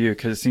worked for you?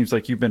 Because it seems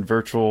like you've been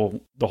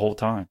virtual the whole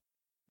time.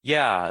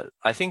 Yeah,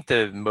 I think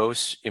the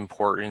most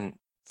important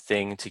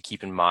thing to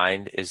keep in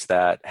mind is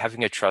that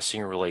having a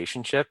trusting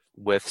relationship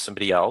with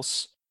somebody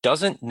else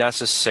doesn't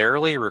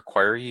necessarily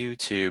require you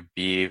to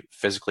be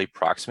physically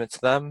proximate to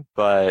them,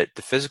 but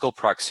the physical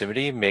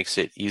proximity makes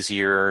it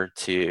easier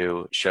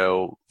to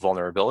show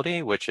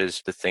vulnerability, which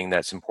is the thing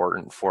that's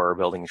important for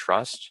building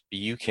trust.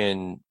 You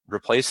can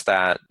replace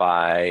that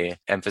by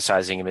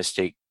emphasizing a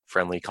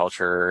mistake-friendly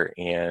culture,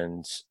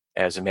 and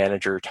as a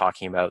manager,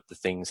 talking about the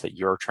things that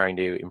you're trying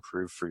to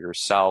improve for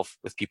yourself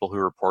with people who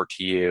report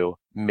to you,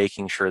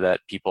 making sure that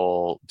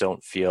people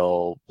don't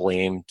feel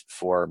blamed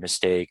for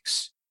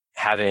mistakes,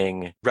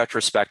 having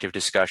retrospective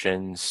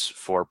discussions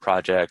for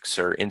projects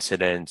or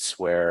incidents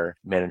where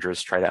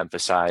managers try to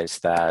emphasize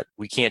that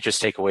we can't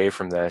just take away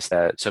from this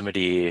that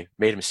somebody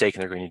made a mistake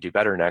and they're going to do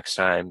better next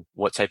time.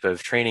 What type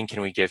of training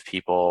can we give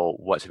people?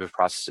 What type of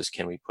processes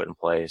can we put in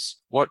place?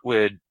 What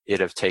would it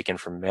have taken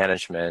from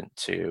management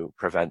to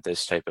prevent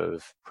this type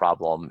of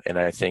problem? And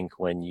I think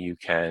when you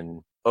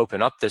can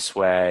open up this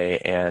way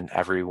and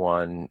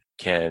everyone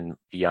can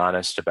be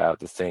honest about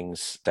the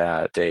things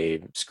that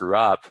they screw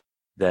up,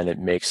 then it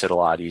makes it a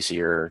lot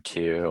easier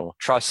to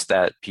trust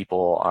that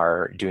people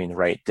are doing the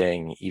right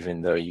thing,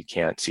 even though you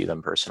can't see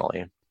them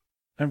personally.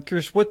 I'm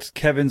curious, what's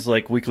Kevin's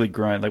like weekly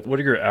grind? Like, what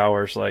are your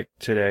hours like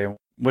today?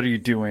 What are you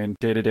doing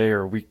day to day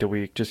or week to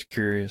week? Just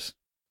curious.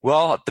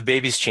 Well, the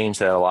baby's changed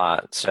that a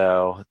lot.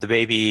 So the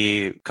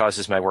baby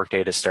causes my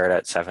workday to start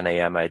at 7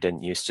 a.m. I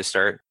didn't used to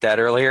start that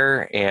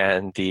earlier.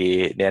 And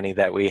the nanny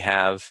that we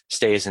have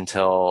stays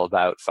until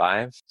about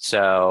 5.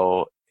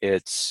 So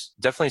it's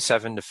definitely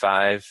 7 to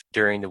 5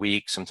 during the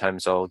week.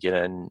 Sometimes I'll get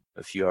in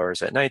a few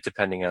hours at night,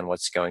 depending on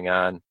what's going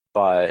on.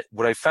 But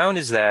what I found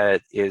is I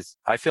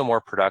feel more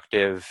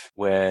productive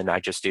when I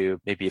just do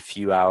maybe a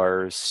few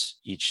hours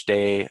each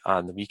day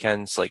on the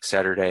weekends, like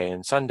Saturday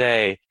and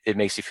Sunday. It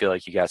makes you feel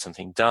like you got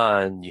something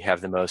done. You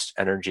have the most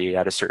energy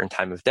at a certain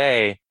time of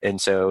day. And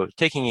so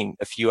taking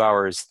a few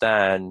hours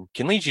then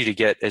can lead you to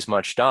get as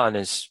much done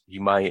as you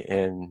might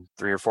in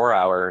 3 or 4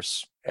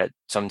 hours at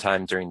some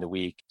time during the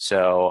week.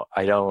 So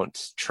I don't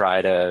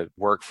try to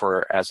work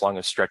for as long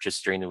of stretches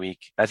during the week.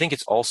 I think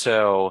it's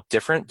also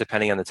different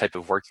depending on the type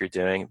of work you're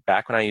doing.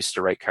 Back when I used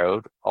to write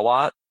code a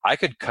lot, I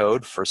could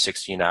code for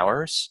 16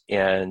 hours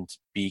and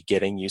be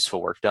getting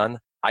useful work done.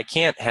 I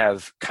can't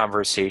have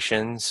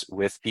conversations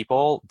with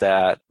people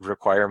that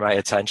require my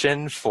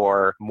attention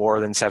for more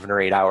than 7 or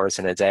 8 hours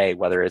in a day,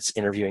 whether it's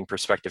interviewing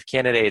prospective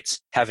candidates,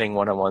 having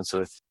one-on-ones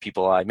with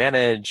people I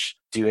manage,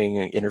 doing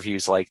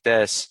interviews like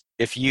this.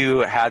 If you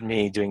had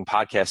me doing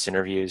podcast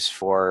interviews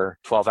for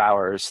 12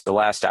 hours, the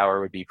last hour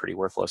would be pretty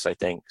worthless, I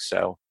think.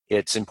 So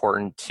it's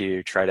important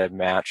to try to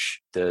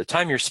match the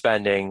time you're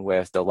spending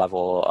with the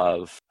level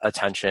of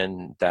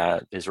attention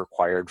that is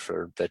required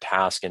for the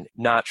task and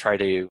not try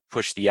to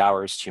push the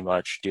hours too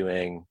much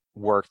doing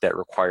work that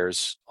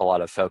requires a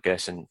lot of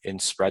focus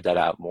and spread that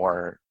out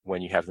more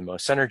when you have the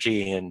most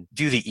energy and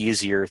do the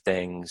easier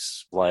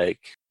things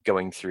like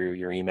going through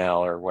your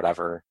email or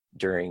whatever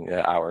during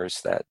the hours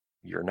that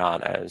you're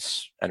not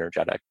as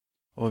energetic.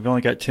 Well, we've only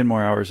got 10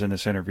 more hours in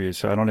this interview,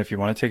 so I don't know if you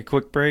want to take a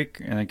quick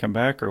break and then come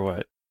back or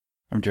what.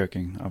 I'm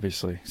joking,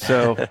 obviously.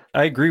 So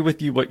I agree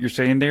with you. What you're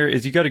saying there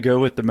is you got to go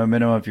with the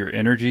momentum of your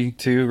energy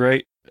too,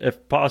 right?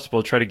 If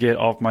possible, try to get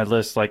off my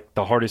list like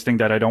the hardest thing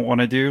that I don't want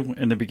to do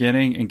in the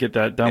beginning and get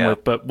that done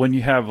with. But when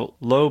you have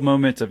low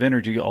moments of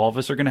energy, all of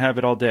us are going to have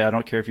it all day. I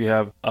don't care if you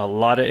have a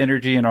lot of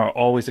energy and are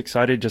always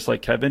excited, just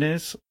like Kevin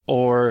is,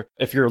 or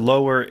if you're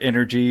lower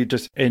energy,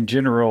 just in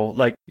general,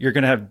 like you're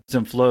going to have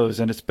some flows.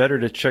 And it's better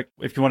to check,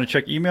 if you want to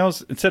check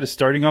emails, instead of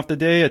starting off the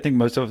day, I think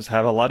most of us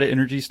have a lot of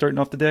energy starting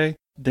off the day,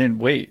 then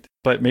wait.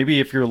 But maybe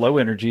if you're low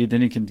energy,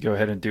 then you can go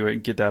ahead and do it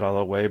and get that out of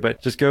the way.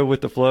 But just go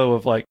with the flow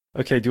of like,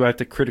 okay, do I have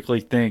to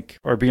critically think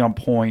or be on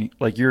point?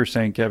 Like you were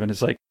saying, Kevin,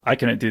 it's like, I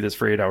couldn't do this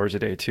for 8 hours a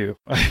day too.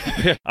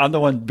 I'm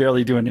the one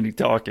barely doing any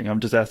talking. I'm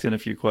just asking a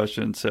few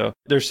questions. So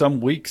there's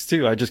some weeks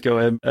too. I just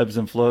go ebbs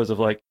and flows of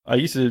like, I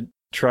used to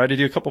try to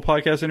do a couple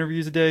podcast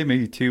interviews a day,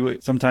 maybe 2,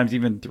 sometimes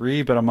even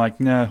 3. But I'm like,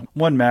 nah,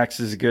 1 max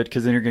is good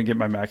because then you're going to get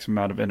my maximum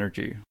amount of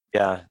energy.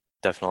 Yeah,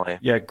 definitely.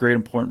 Yeah, great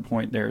important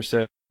point there.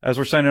 So as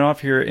we're signing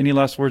off here, any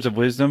last words of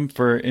wisdom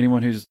for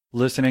anyone who's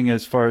listening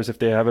as far as if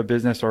they have a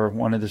business or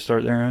wanted to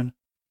start their own?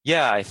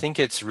 Yeah, I think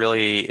it's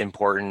really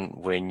important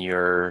when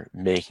you're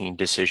making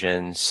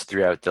decisions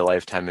throughout the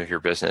lifetime of your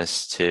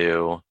business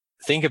to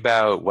think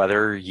about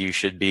whether you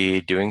should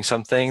be doing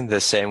something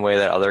the same way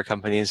that other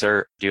companies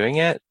are doing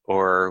it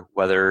or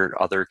whether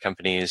other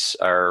companies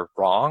are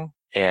wrong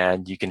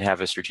and you can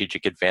have a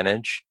strategic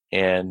advantage.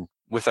 And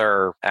with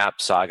our app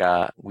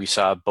Saga, we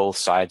saw both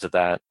sides of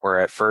that, where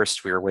at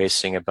first we were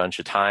wasting a bunch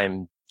of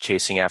time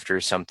chasing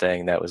after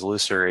something that was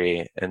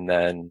illusory. And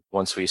then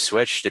once we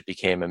switched, it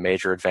became a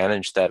major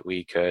advantage that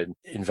we could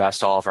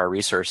invest all of our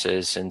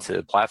resources into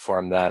a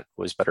platform that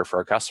was better for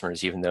our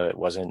customers, even though it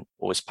wasn't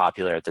what was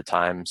popular at the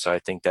time. So I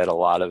think that a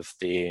lot of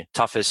the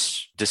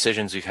toughest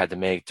decisions we've had to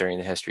make during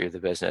the history of the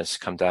business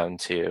come down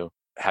to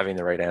having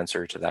the right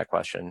answer to that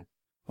question.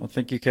 Well,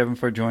 thank you, Kevin,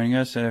 for joining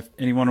us. And if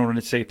anyone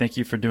wanted to say thank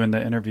you for doing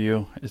the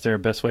interview, is there a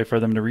best way for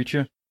them to reach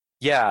you?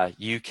 Yeah,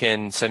 you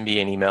can send me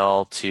an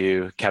email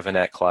to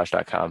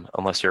kevin@collage.com.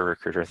 Unless you're a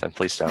recruiter, then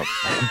please don't.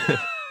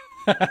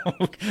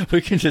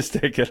 We can just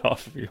take it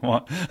off if you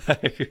want.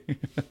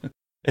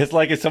 It's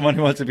like it's someone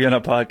who wants to be on a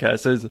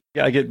podcast. Says,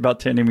 I get about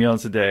 10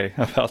 emails a day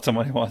about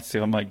someone who wants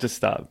to. I'm like, just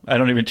stop. I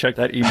don't even check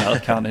that email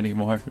account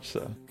anymore.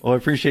 So, well, I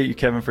appreciate you,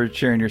 Kevin, for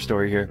sharing your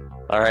story here.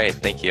 All right.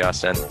 Thank you,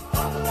 Austin.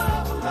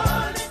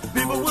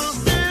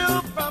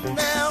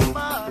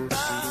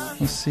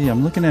 Let's see.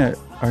 I'm looking at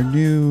our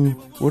new,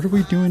 what are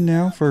we doing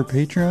now for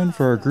Patreon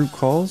for our group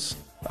calls?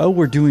 Oh,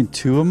 we're doing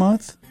 2 a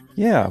month?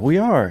 Yeah, we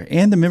are.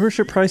 And the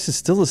membership price is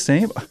still the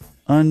same?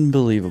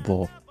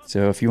 Unbelievable.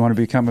 So if you want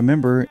to become a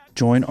member,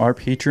 join our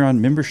Patreon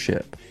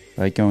membership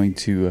by going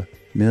to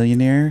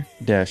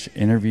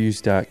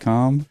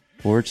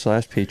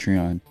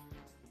millionaire-interviews.com/Patreon.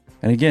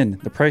 And again,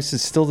 the price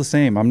is still the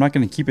same. I'm not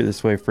going to keep it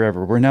this way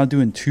forever. We're now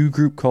doing 2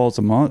 group calls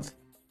a month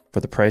for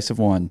the price of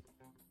 1.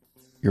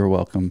 You're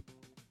welcome.